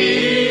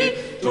sea,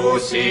 to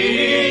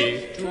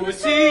sea, to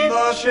sea.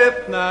 The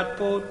ship that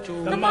put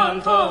to the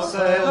month of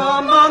say the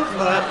month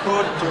that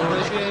put to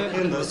the ship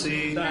in the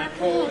sea. that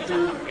put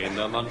to in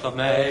the month of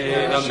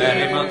May, the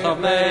merry month of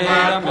May,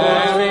 the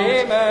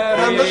merry,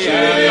 merry, And the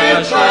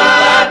ship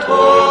that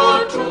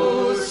put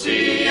to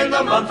sea in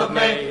the month of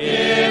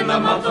May, in the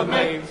month of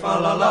May, fa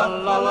la la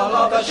la la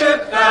la. The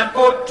ship that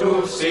put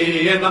to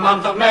sea in the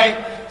month of May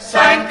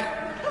sank.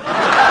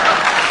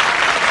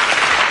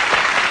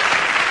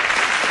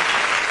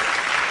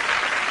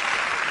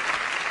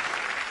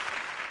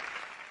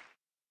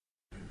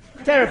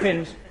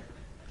 Terrapins.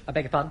 I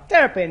beg your pardon?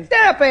 Terrapins.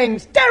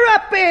 Terrapins.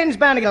 Terrapins.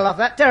 Bound to get a laugh at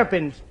that.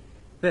 Terrapins.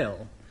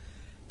 Bill,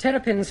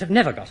 terrapins have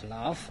never got a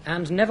laugh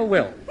and never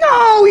will.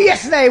 Oh,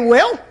 yes, they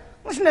will.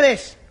 Listen to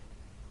this.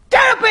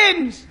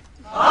 Terrapins.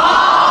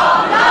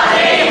 All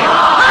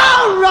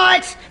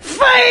right.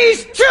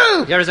 Phase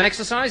 2. Here is an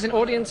exercise in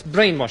audience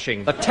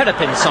brainwashing. The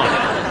Terrapin Song.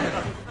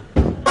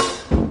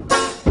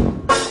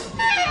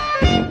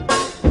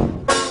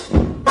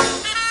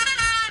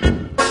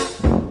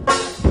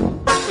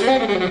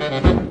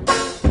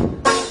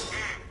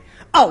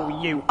 Oh,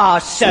 you are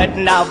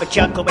certain of a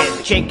chuckle with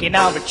the chicken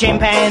of a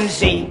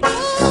chimpanzee.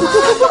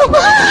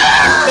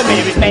 The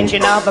merest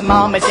mention of a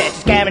marmoset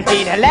is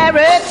guaranteed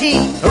hilarity.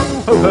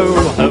 Ho, ho,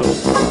 ho.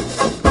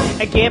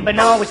 A gibbon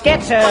always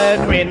gets a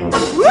grin,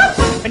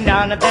 but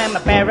none of them are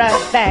fairer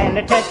than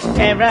a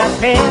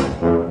terrapin.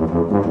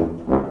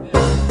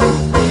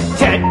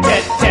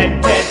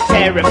 Terrapin.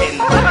 Terrapin.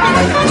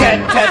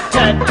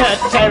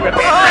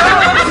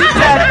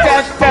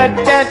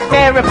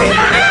 Terrapin.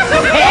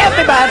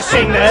 Everybody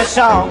sing the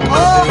song.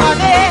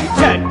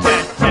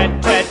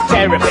 Terrapin.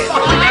 Terrapin.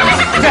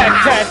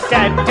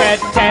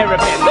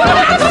 Terrapin.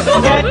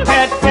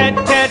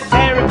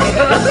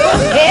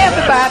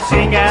 Everybody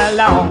sing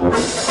along.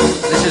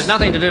 This has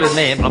nothing to do with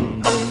me.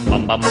 Bum,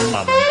 bum, bum, bum,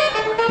 bum.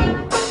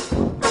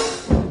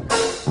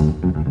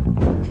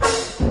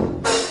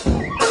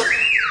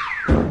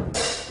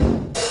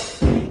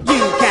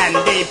 You can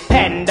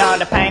depend on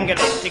the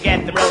pangolin to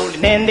get them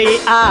rolling in the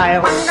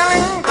aisle.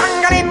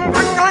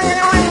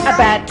 A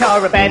bat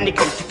or a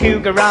bandicoot, a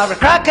cougar or a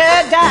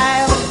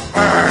crocodile.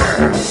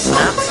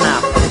 Snap,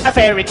 snap. A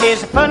ferret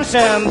is a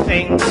funsome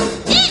thing,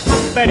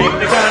 but if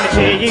they're gonna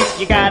cheer you,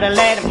 you gotta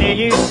let them hear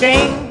you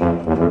sing.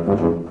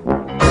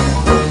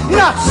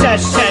 Not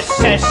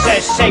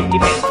safety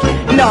pin,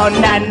 no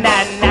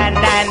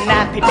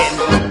nappy pin,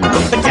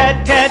 but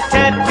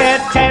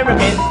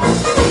terrapin.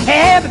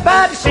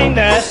 Everybody sing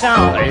the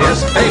song.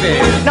 Yes,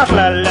 baby. Not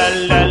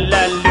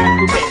lupin,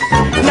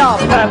 no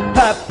pin,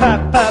 but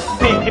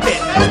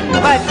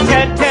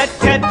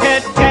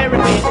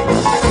terrapin.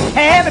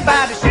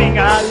 Everybody sing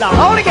along.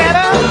 All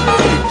together.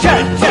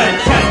 Terrapin.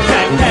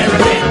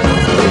 Terrapin.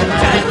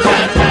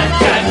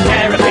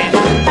 Terrapin.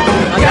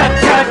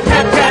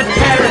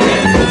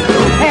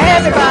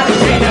 Everybody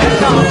sing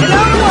along. You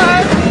know the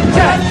word.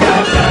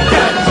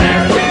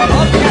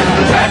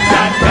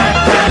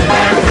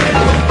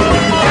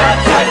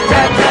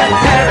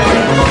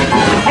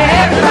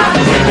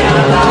 Everybody sing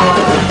along.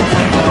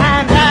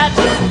 And that's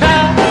the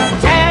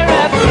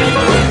terrapin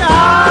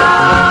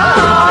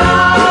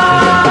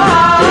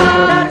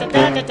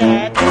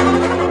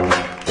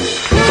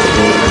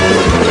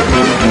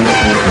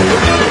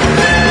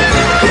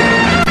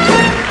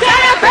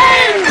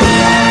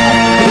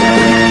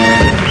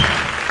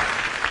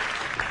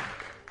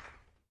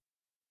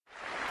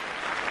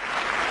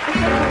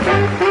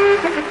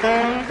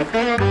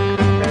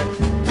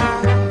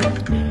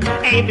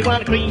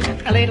Everyone agrees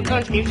a little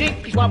country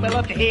music is what we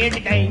love to hear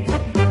today.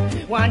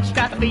 Once you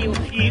got the feel,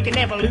 you can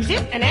never lose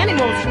it, and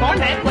animals are born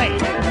that way.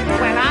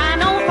 Well, I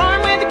know a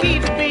farm where the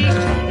kids are beasts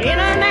in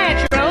a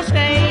natural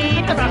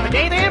state. From the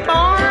day they're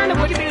born,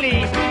 would you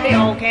believe they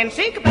all can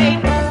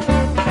syncopate?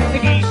 The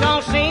geese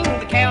all sing,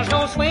 the cows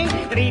don't swing,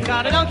 but he's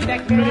got a donkey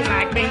that can croon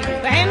like me.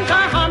 The hens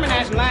are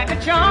harmonizing like a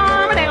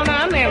charm down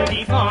on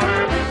Melody Farm.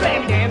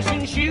 Baby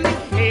dancing shoes,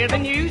 hear the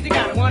news, they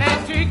got a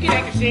one-eyed turkey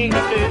that can sing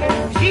the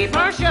blues. The sheep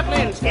are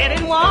shuffling, it's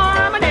getting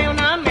warm down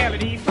on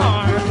Melody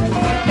Farm.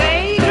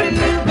 They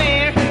grew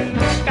their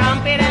hooves,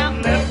 stomp it out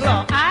in the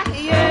floor. I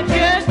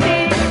just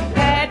dig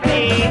that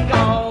big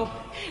go.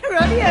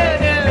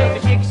 Rodeo, the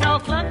chicks all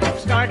cluck,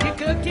 start to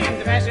cook too.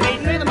 The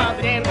fascinating rhythm of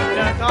the dance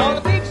duck. All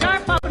the pigs are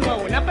popping,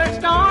 rolling up a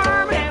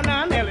storm down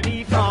on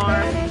Melody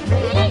Farm.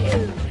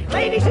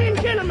 Ladies and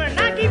gentlemen,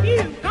 I give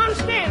you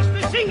Constance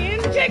the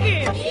singing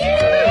chicken.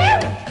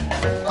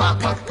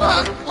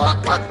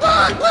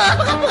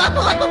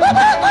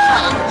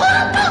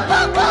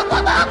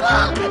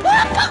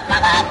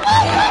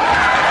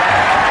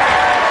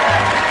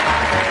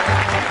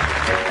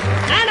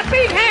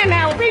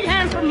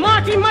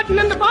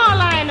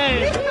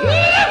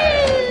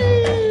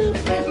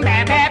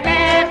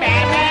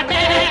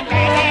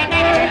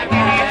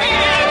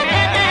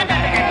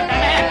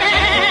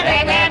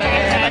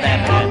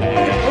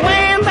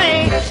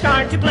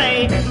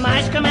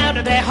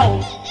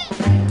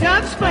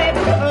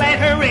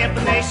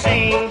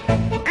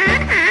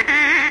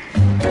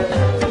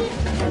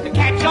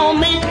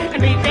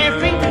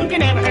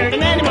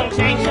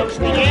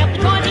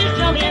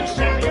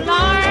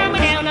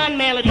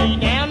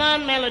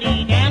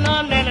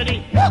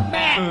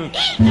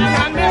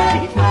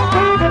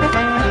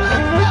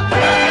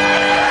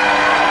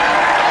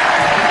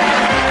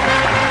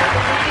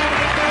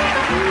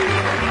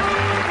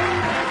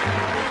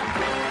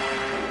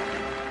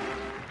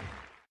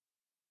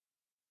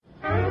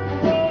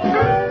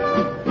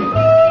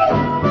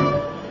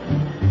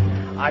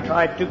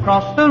 tried to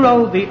cross the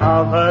road the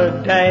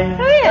other day.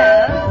 Oh,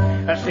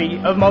 yeah? A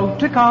sea of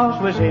motor cars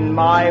was in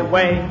my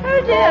way.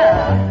 Oh,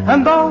 dear.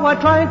 And though I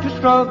tried to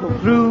struggle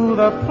through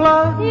the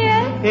flood,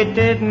 Yeah? it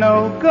did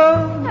no good.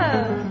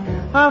 Oh.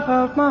 I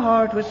felt my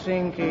heart was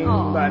sinking,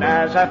 but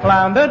as I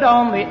floundered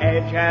on the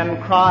edge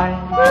and cried,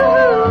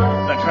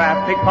 the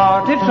traffic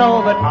parted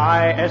so that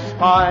I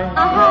espied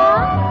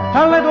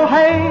a little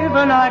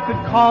haven I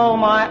could call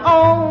my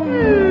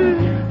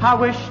own. I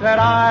wish that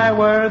I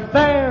were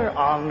there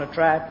on the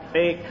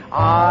traffic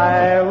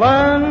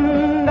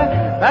island.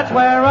 That's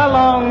where I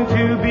long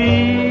to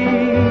be.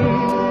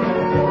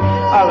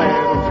 A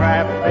little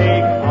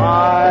traffic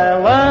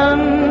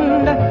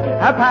island,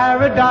 a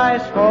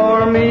paradise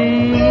for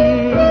me.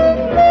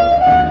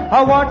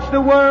 I watch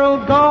the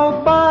world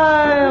go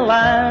by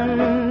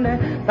land.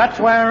 That's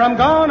where I'm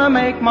gonna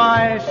make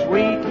my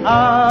sweet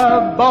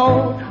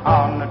abode,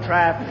 on the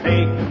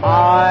traffic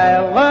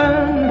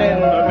island in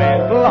the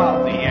middle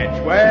of the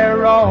Edgware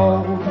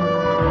Road.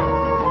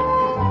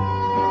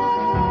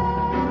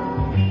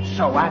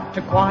 So at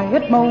a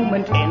quiet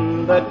moment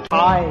in the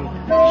tide,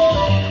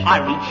 I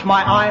reached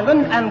my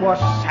island and was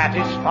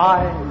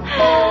satisfied.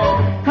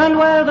 And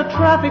where the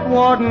traffic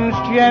wardens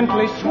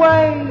gently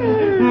sway,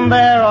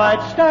 there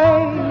I'd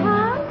stay,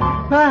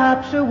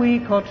 perhaps a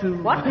week or two.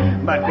 But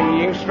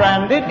being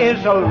stranded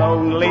is a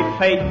lonely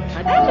fate.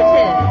 I bet it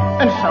is.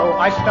 And so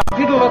I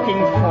started looking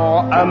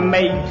for a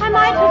mate. I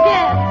might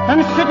forget.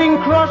 And sitting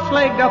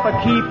cross-legged up a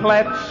keep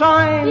left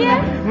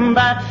sign,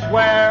 that's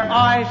where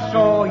I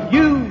saw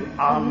you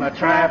on the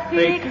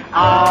traffic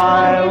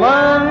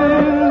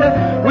island.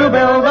 We'll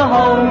build a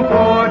home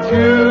for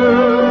two,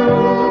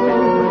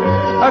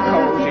 a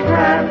cozy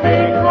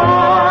traffic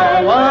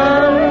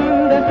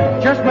island,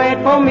 just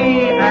made for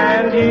me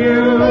and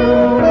you.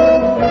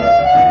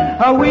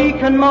 We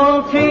can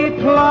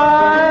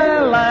multiply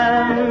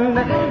land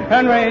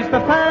and raise the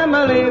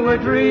family we're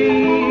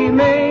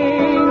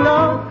dreaming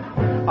of,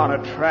 on a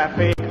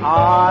traffic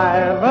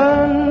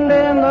island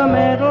in the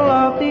middle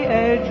of the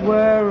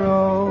Edgware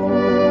Road.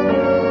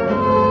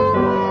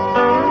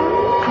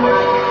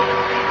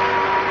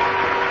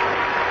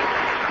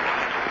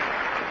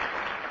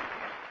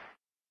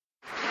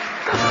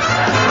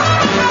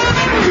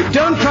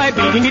 Don't try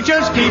beating it,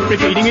 just keep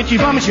repeating it. You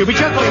promise you'll be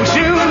chuckling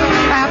soon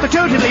at the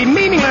totally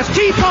meaningless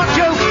teapot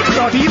joke.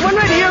 Brought to you on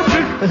Radio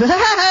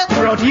Prune.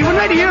 Brought to you on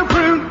Radio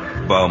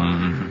Prune.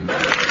 Bum.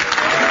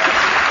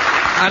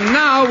 And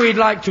now we'd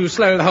like to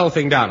slow the whole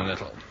thing down a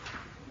little.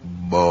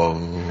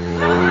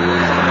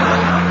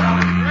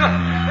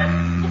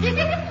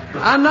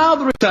 And now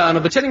the return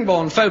of the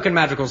Tittingbourne Folk and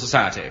Madrigal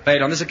Society,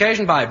 played on this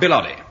occasion by Bill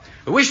Oddie,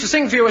 who wish to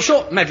sing for you a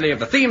short medley of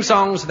the theme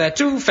songs of their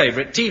two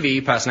favourite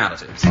TV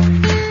personalities.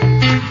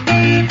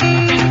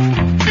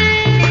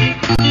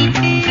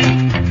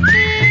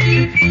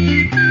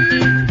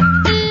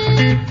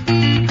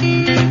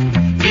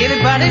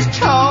 Everybody's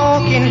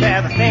talking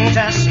about the things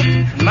I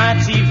see on my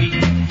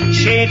TV,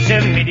 shades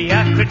of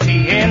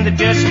mediocrity in the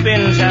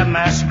dustbins of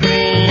my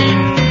screen.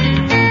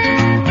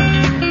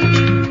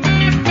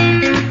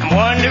 I'm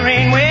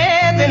wondering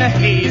where, in a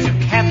haze of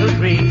Catholic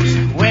rays,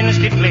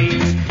 Wednesday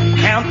plays,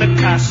 count the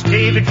cost,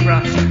 David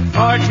Frost,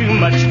 far too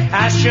much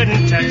I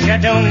shouldn't touch, I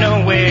don't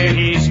know where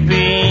he's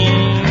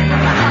been.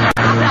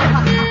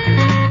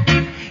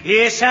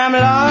 Yes, I'm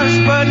lost,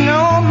 but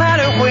no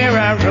matter where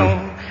I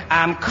roam,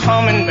 I'm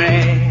coming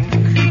back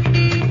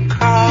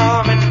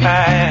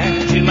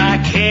to my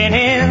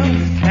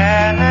Kenneth,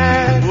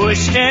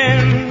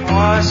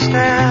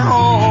 Worcester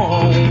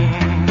home.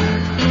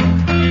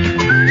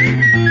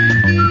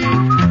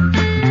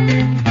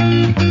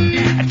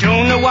 I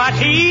don't know what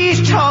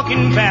he's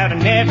talking about, I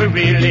never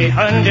really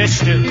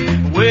understood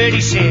the word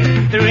he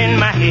said. They're in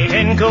my head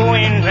and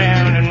going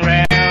round and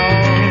round.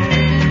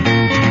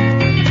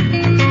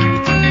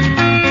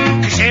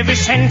 'Cause every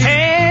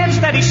sentence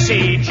that he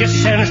said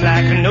just sounds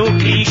like an old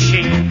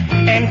cliche.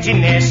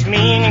 Emptiness,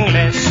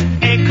 meaningless,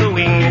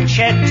 echoing and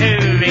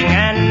chattering.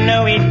 I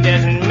know he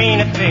doesn't mean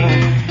a thing,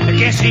 I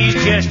guess he's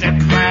just a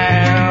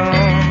clown.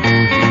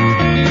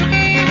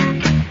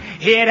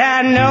 Yet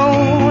I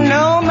know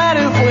no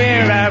matter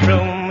where I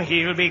roam,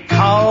 he'll be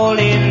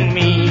calling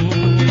me,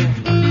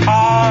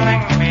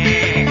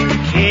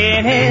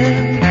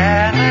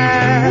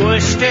 Kenneth,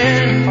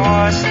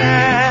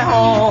 Worcester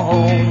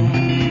home.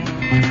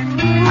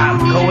 I'm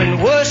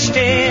going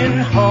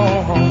Worcester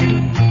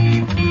home.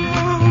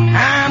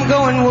 I'm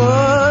going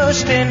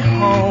Worcester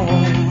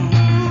home.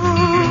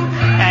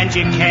 And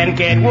you can't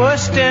get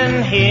worse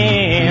than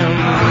him.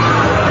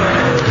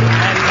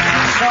 And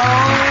that's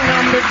song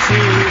number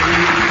two.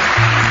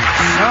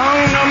 Song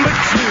number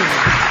two.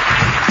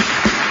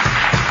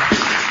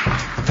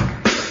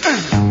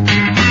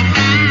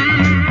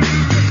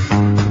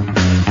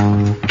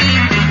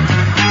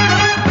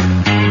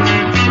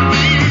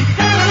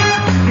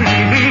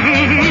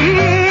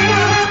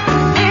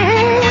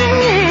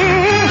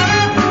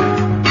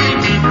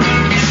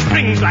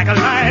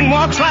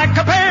 Walks like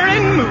a bear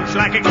and moves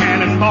like a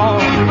cannonball.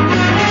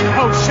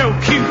 Oh, so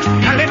cute,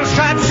 a little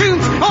striped suit,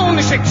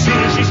 only 6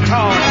 inches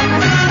tall.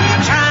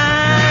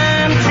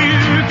 Time to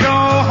go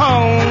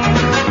home.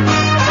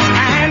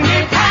 Handy,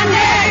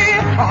 handy,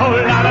 a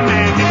whole lot of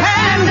mandy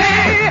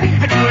handy,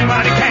 doing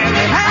what he can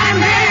be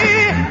handy.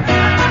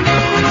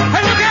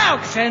 And look out,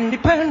 'cause Andy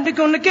Pandy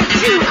gonna get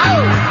you.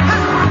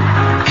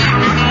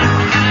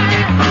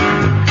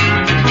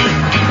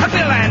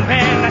 Bill and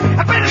Ben,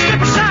 I better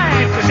step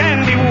aside, 'cause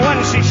Andy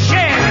wants his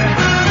share.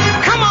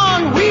 Come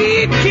on,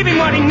 weed, give him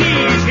what he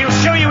needs, he'll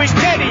show you his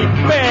teddy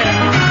bear.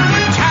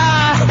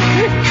 Time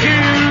to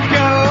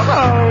go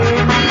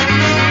home.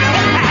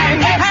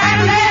 Handy,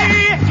 handy,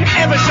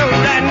 ever so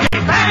randy,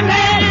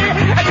 handy,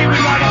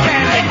 doing what he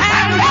can be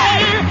handy.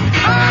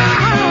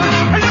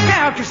 Oh, look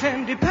out, 'cause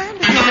Andy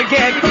Pandy's gonna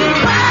get you.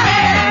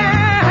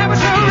 Ever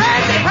so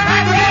randy,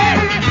 handy,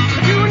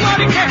 doing what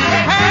he can be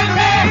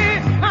handy.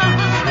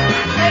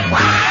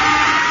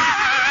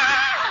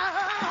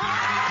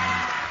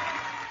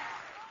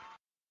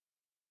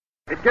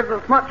 It gives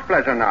us much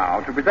pleasure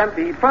now to present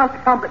the first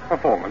public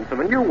performance of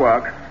a new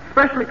work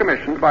specially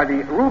commissioned by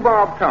the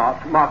Rhubarb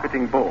Tart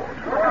Marketing Board.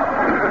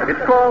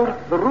 It's called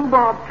the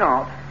Rhubarb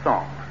Tart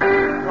Song.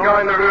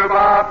 Join the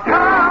Rhubarb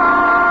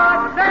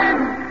Tart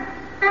then!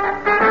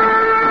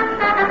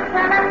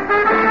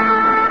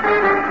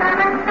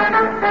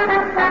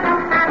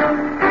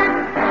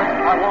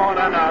 I want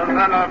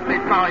another lovely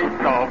slice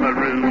of a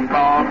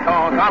rhubarb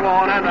tart. I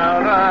want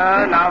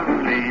another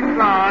lovely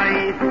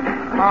slice.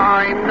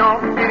 I'm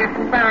not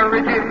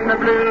disparaging the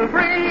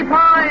blueberry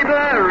pie.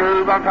 The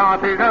rhubarb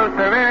tart is oh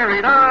so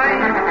very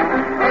nice.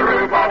 A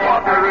rhubarb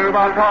what? A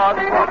rhubarb tart.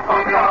 What? A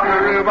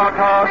rhubarb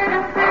tart. I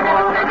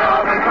want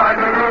another slice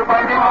of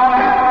rhubarb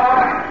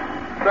tart.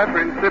 The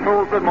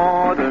principles of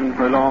modern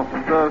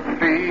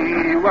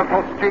philosophy were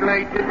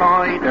postulated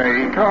by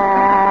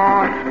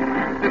Descartes.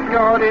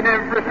 Discarding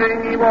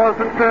everything he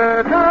wasn't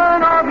certain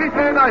of, he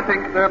said, I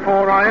think,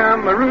 therefore I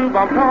am a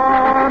rhubarb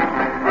tart.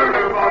 A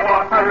rhubarb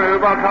what? A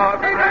rhubarb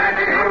tart.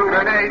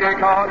 René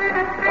Descartes.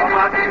 For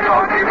Martin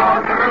Shorty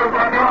was a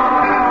rhubarb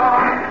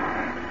tart.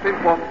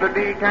 Since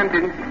Waterloo,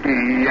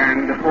 Kandinsky,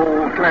 and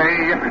Paul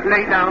Klee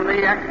laid down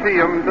the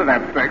axioms of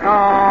abstract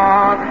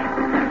art.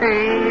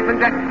 Even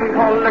Jackson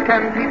Pollock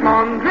and Pete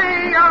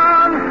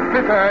Mondrian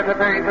prefer to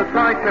paint a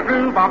slice of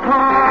rhubarb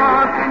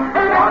tart.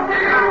 What do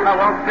you? I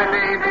want to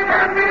leave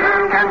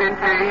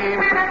Kandinsky.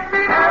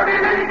 How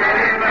did he get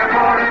in there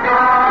for his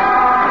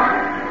art?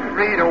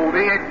 Read all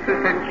the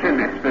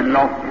existentialist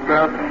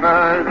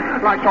philosophers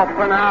like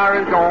Schopenhauer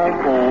and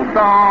Jean-Paul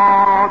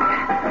Sartre.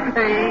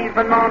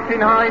 Even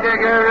Martin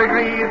Heidegger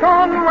agrees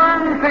on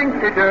one thing: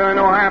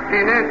 eternal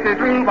happiness is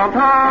rhubarb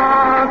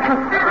tart.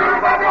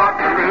 Rhubarb what?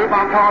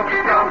 Rhubarb tart.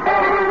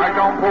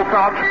 Jean-Paul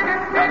Sartre.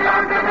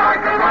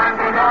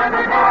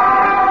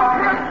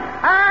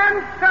 And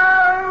so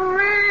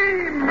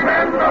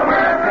remember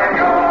whether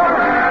you're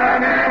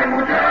an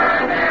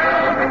engineer,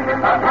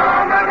 a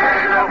farmer,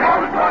 tailor,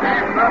 postman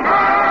in the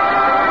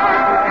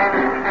mud.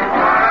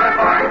 My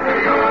advice to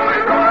you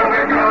is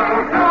always go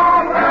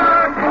don't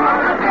work for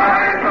the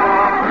price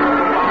of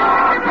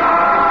rhubarb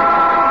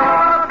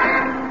tart.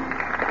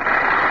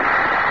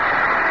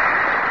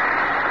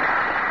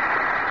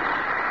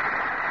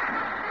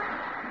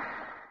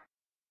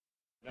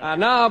 And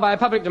now, by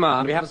public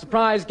demand, we have a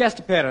surprise guest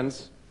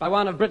appearance by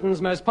one of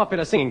Britain's most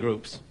popular singing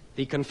groups,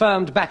 the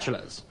Confirmed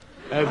Bachelors,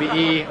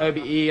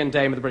 OBE, and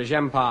Dame of the British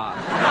Empire.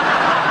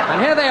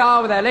 And here they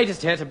are with their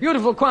latest hit, a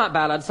beautiful quiet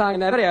ballad sung in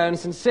their very own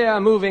sincere,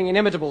 moving,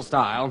 inimitable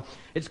style.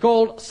 It's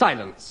called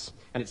Silence,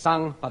 and it's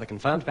sung by the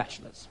Confirmed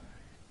Bachelors.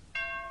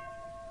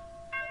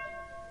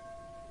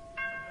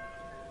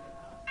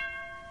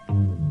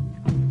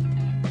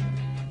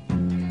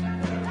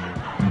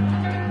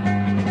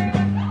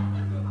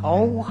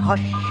 Oh,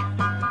 hush,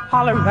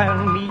 all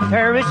around me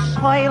there is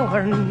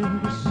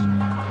silence.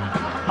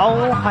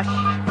 Oh, hush,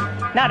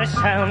 not a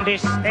sound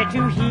is there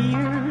to hear.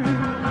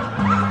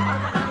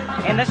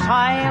 In the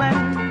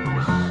silence,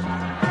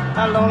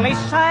 a lonely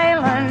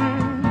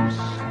silence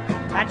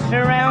that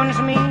surrounds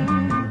me,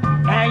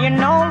 now you're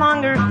no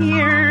longer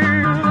here.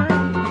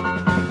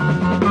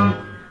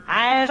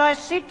 As I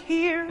sit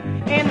here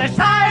in the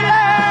silence,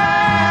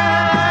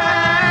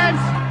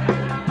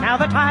 now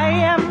that I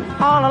am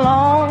all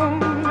alone,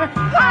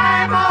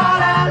 I'm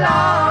all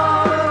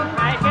alone.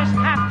 I just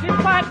have to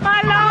fight my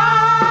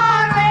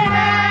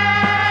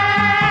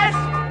loneliness,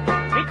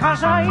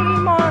 because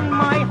I'm on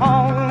my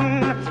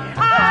own.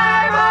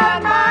 I'm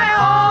on my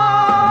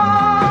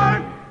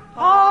own.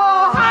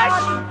 Oh,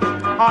 hush,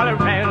 all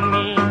around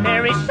me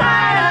there is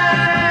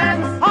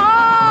silence.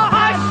 Oh,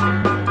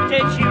 hush,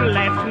 did you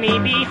left me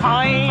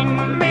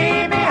behind?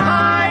 Me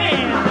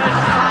behind the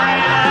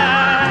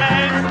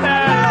silence, the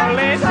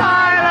lonely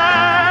silence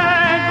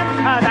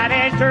that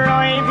is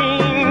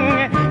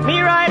driving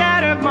me right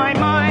out of my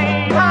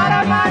mind, out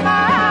of my mind,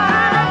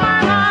 out of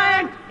my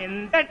mind.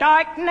 In the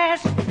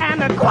darkness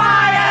and the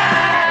quiet,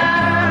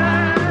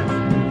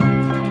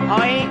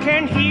 I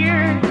can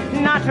hear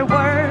not a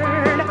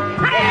word,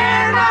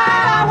 hear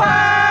not a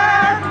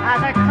word,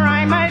 as I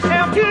cry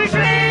myself to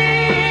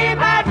sleep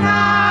at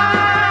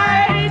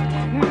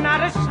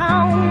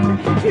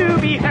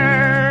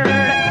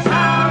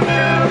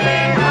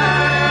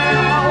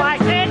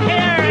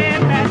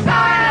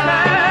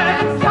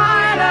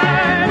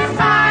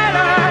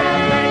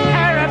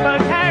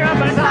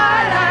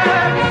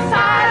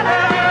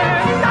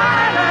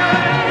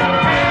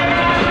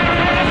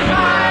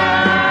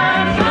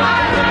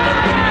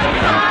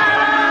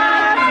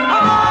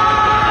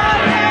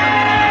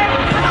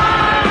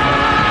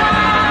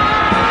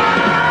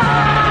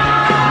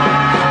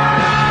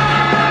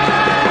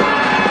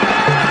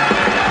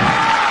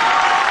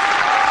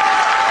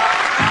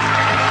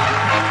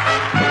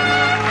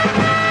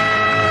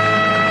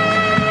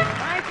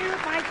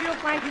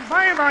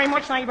very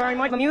much, thank you very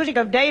much. The music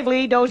of Dave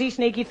Lee, Dozy,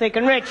 Sneaky, Thick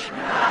and Rich.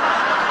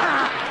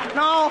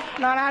 No,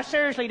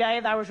 seriously,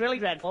 Dave, that was really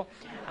dreadful.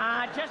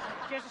 Just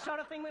the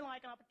sort of thing we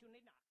like, an opportunity.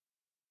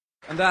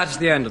 And that's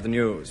the end of the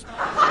news.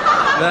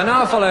 There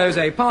now follows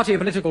a party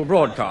political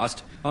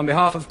broadcast on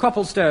behalf of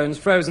Copplestone's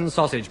Frozen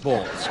Sausage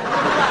Balls.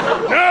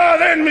 Now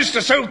then,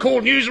 Mr.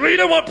 So-called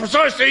newsreader, what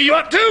precisely are you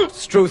up to?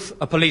 Struth,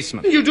 a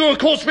policeman. You do, of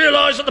course,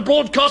 realise that the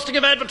broadcasting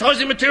of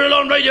advertising material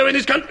on radio in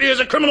this country is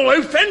a criminal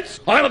offence?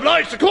 I am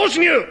obliged to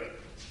caution you.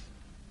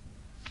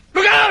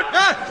 Look out!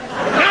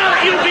 Now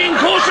that you've been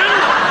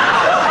cautioned,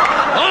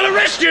 I'll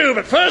arrest you,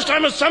 but first I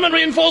must summon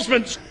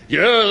reinforcements.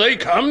 Here they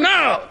come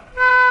now.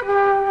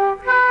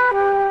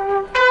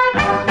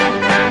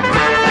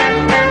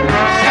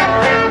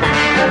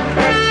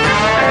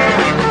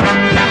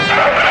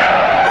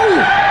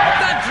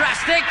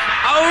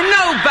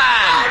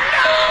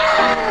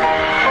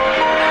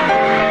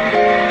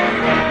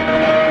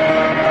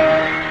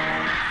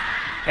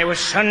 It was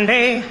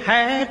Sunday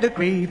at the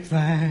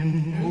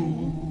grapevine.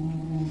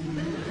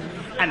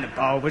 And the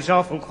bar was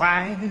awful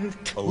quiet.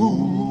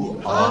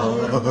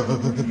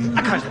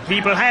 Because the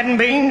people hadn't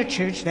been to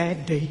church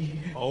that day.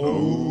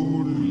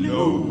 Oh,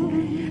 no.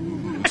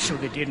 So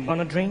they didn't want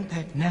to drink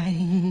that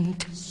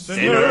night.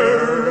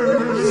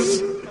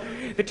 Sinners!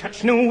 They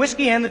touched no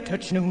whiskey and they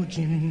touched no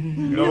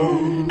gin.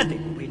 No. They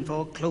were waiting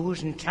for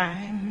closing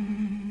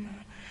time.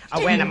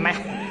 When a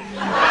man...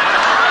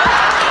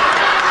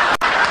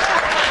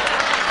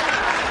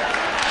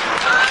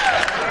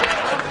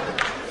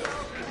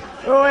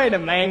 When a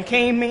man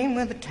came in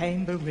with a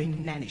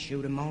tambourine and he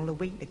showed him all the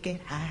way to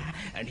get high.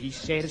 And he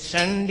said, it's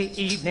Sunday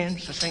evening,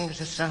 so sing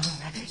us a song,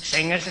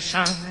 sing us a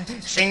song,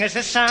 sing us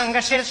a song. I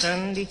said,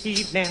 Sunday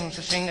evening,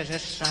 so sing us a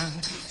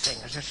song, sing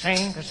us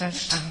a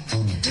song.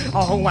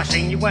 Oh, I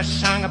sing you a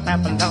song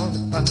about the Lord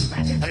above,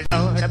 the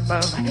Lord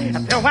above. A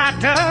pure white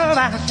dove,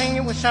 I'll sing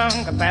you a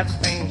song about the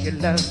things you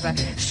love.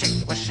 Sing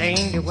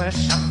you a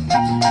song.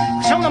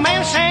 So the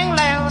man sang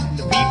loud,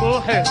 the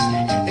people heard,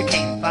 they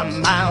came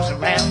from miles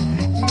around.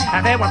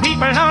 There were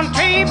people on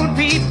tables,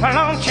 people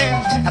on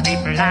chairs,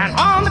 people lying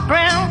on the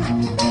ground.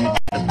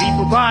 The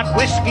people bought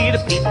whiskey, the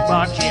people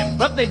bought gin,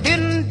 but they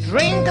didn't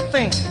drink a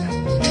thing.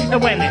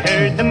 When they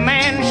heard the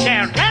man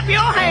shout, clap your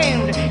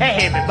hand,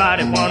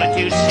 everybody wanted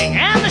to sing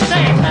and they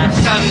sang.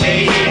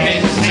 Sunday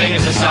evening, sing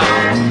us a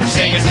song,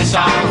 sing us a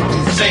song,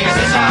 sing us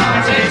a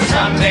song. It's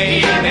Sunday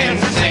evening,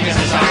 sing us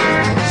a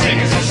song, sing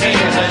us a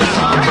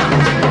song.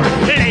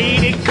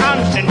 Lady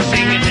Constance,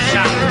 sing us a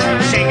song,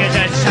 sing us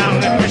a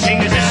song, sing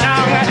us a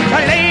song.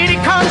 Lady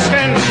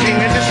Constance,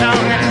 sing us a song,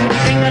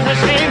 sing us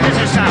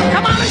a song.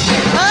 Come on and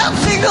sing. I'll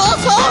sing a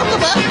song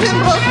about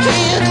Pembroke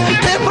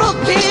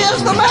tears,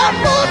 the man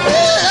for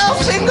tears. I'll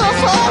sing a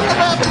song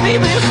about the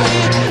BBC,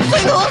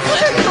 sing a song.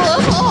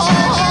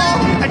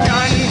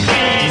 John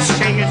Cleese,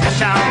 sing us a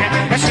song,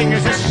 sing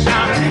us a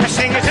song,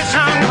 sing us a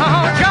song.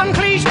 Oh, John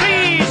Cleese,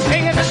 please,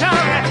 sing us a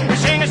song,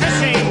 sing us a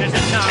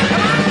song.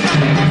 Come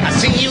on. I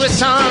sing you a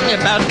song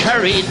about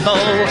curried bowl.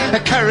 A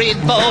curried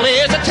bowl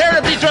is a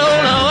terribly droll.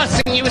 Oh, I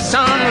sing you a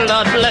song,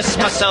 Lord bless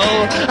my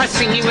soul. I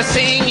sing you a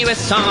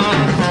song.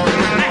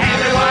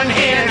 Everyone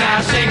here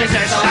now, sing us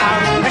a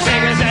song,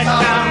 sing us a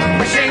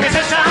song, sing us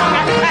a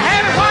song.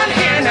 Everyone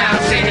here now,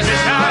 sing us a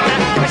song,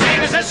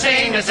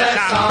 sing us a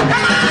song.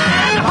 Come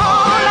on,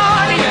 whole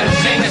audience,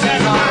 sing us a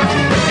song,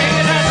 sing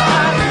us a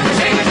song,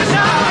 sing us a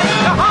song.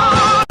 The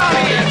whole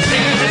audience,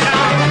 sing us a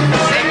song,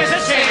 sing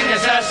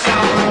us a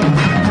song.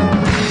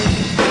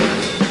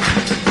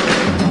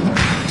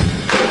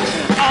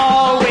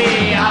 All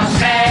we are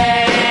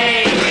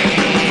saying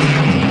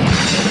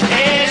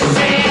is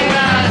sing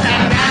us a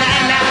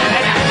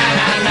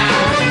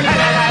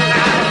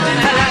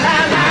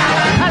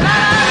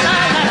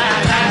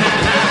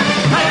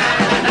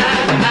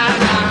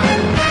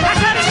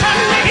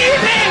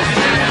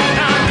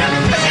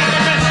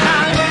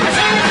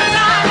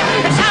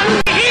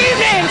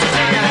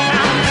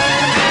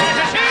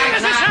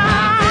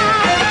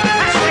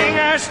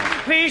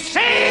Please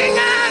sing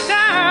us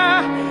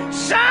a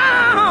song.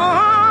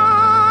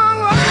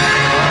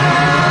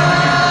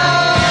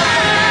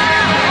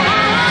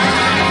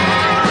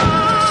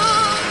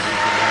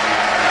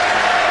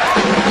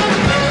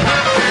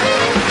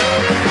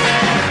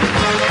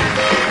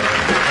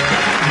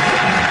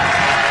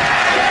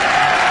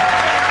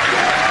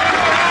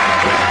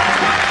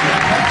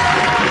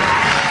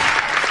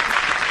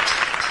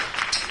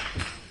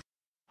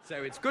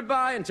 So it's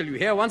goodbye until you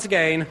hear once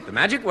again the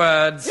magic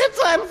words. It's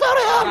I'm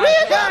sorry, I'll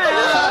read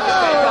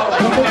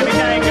Let me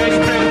thank you,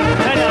 Prune.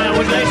 And I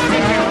was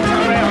listening to you.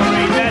 Sorry, I'll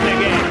read that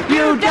again.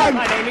 You don't.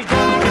 My name is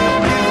John,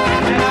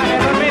 and I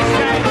have a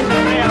mistake.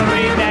 Sorry, I'll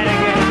read that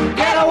again.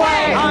 Get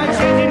away. I'm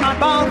sitting my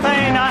ball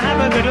thing. I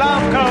have a good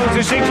love cause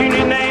the 16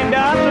 is named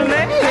after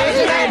me.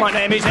 My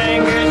name is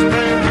Angus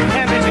Prune,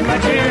 and this is my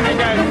tune. It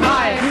goes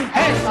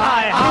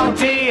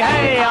I-S-I-R-T.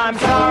 Hey, I'm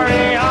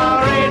sorry,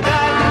 I'll read that.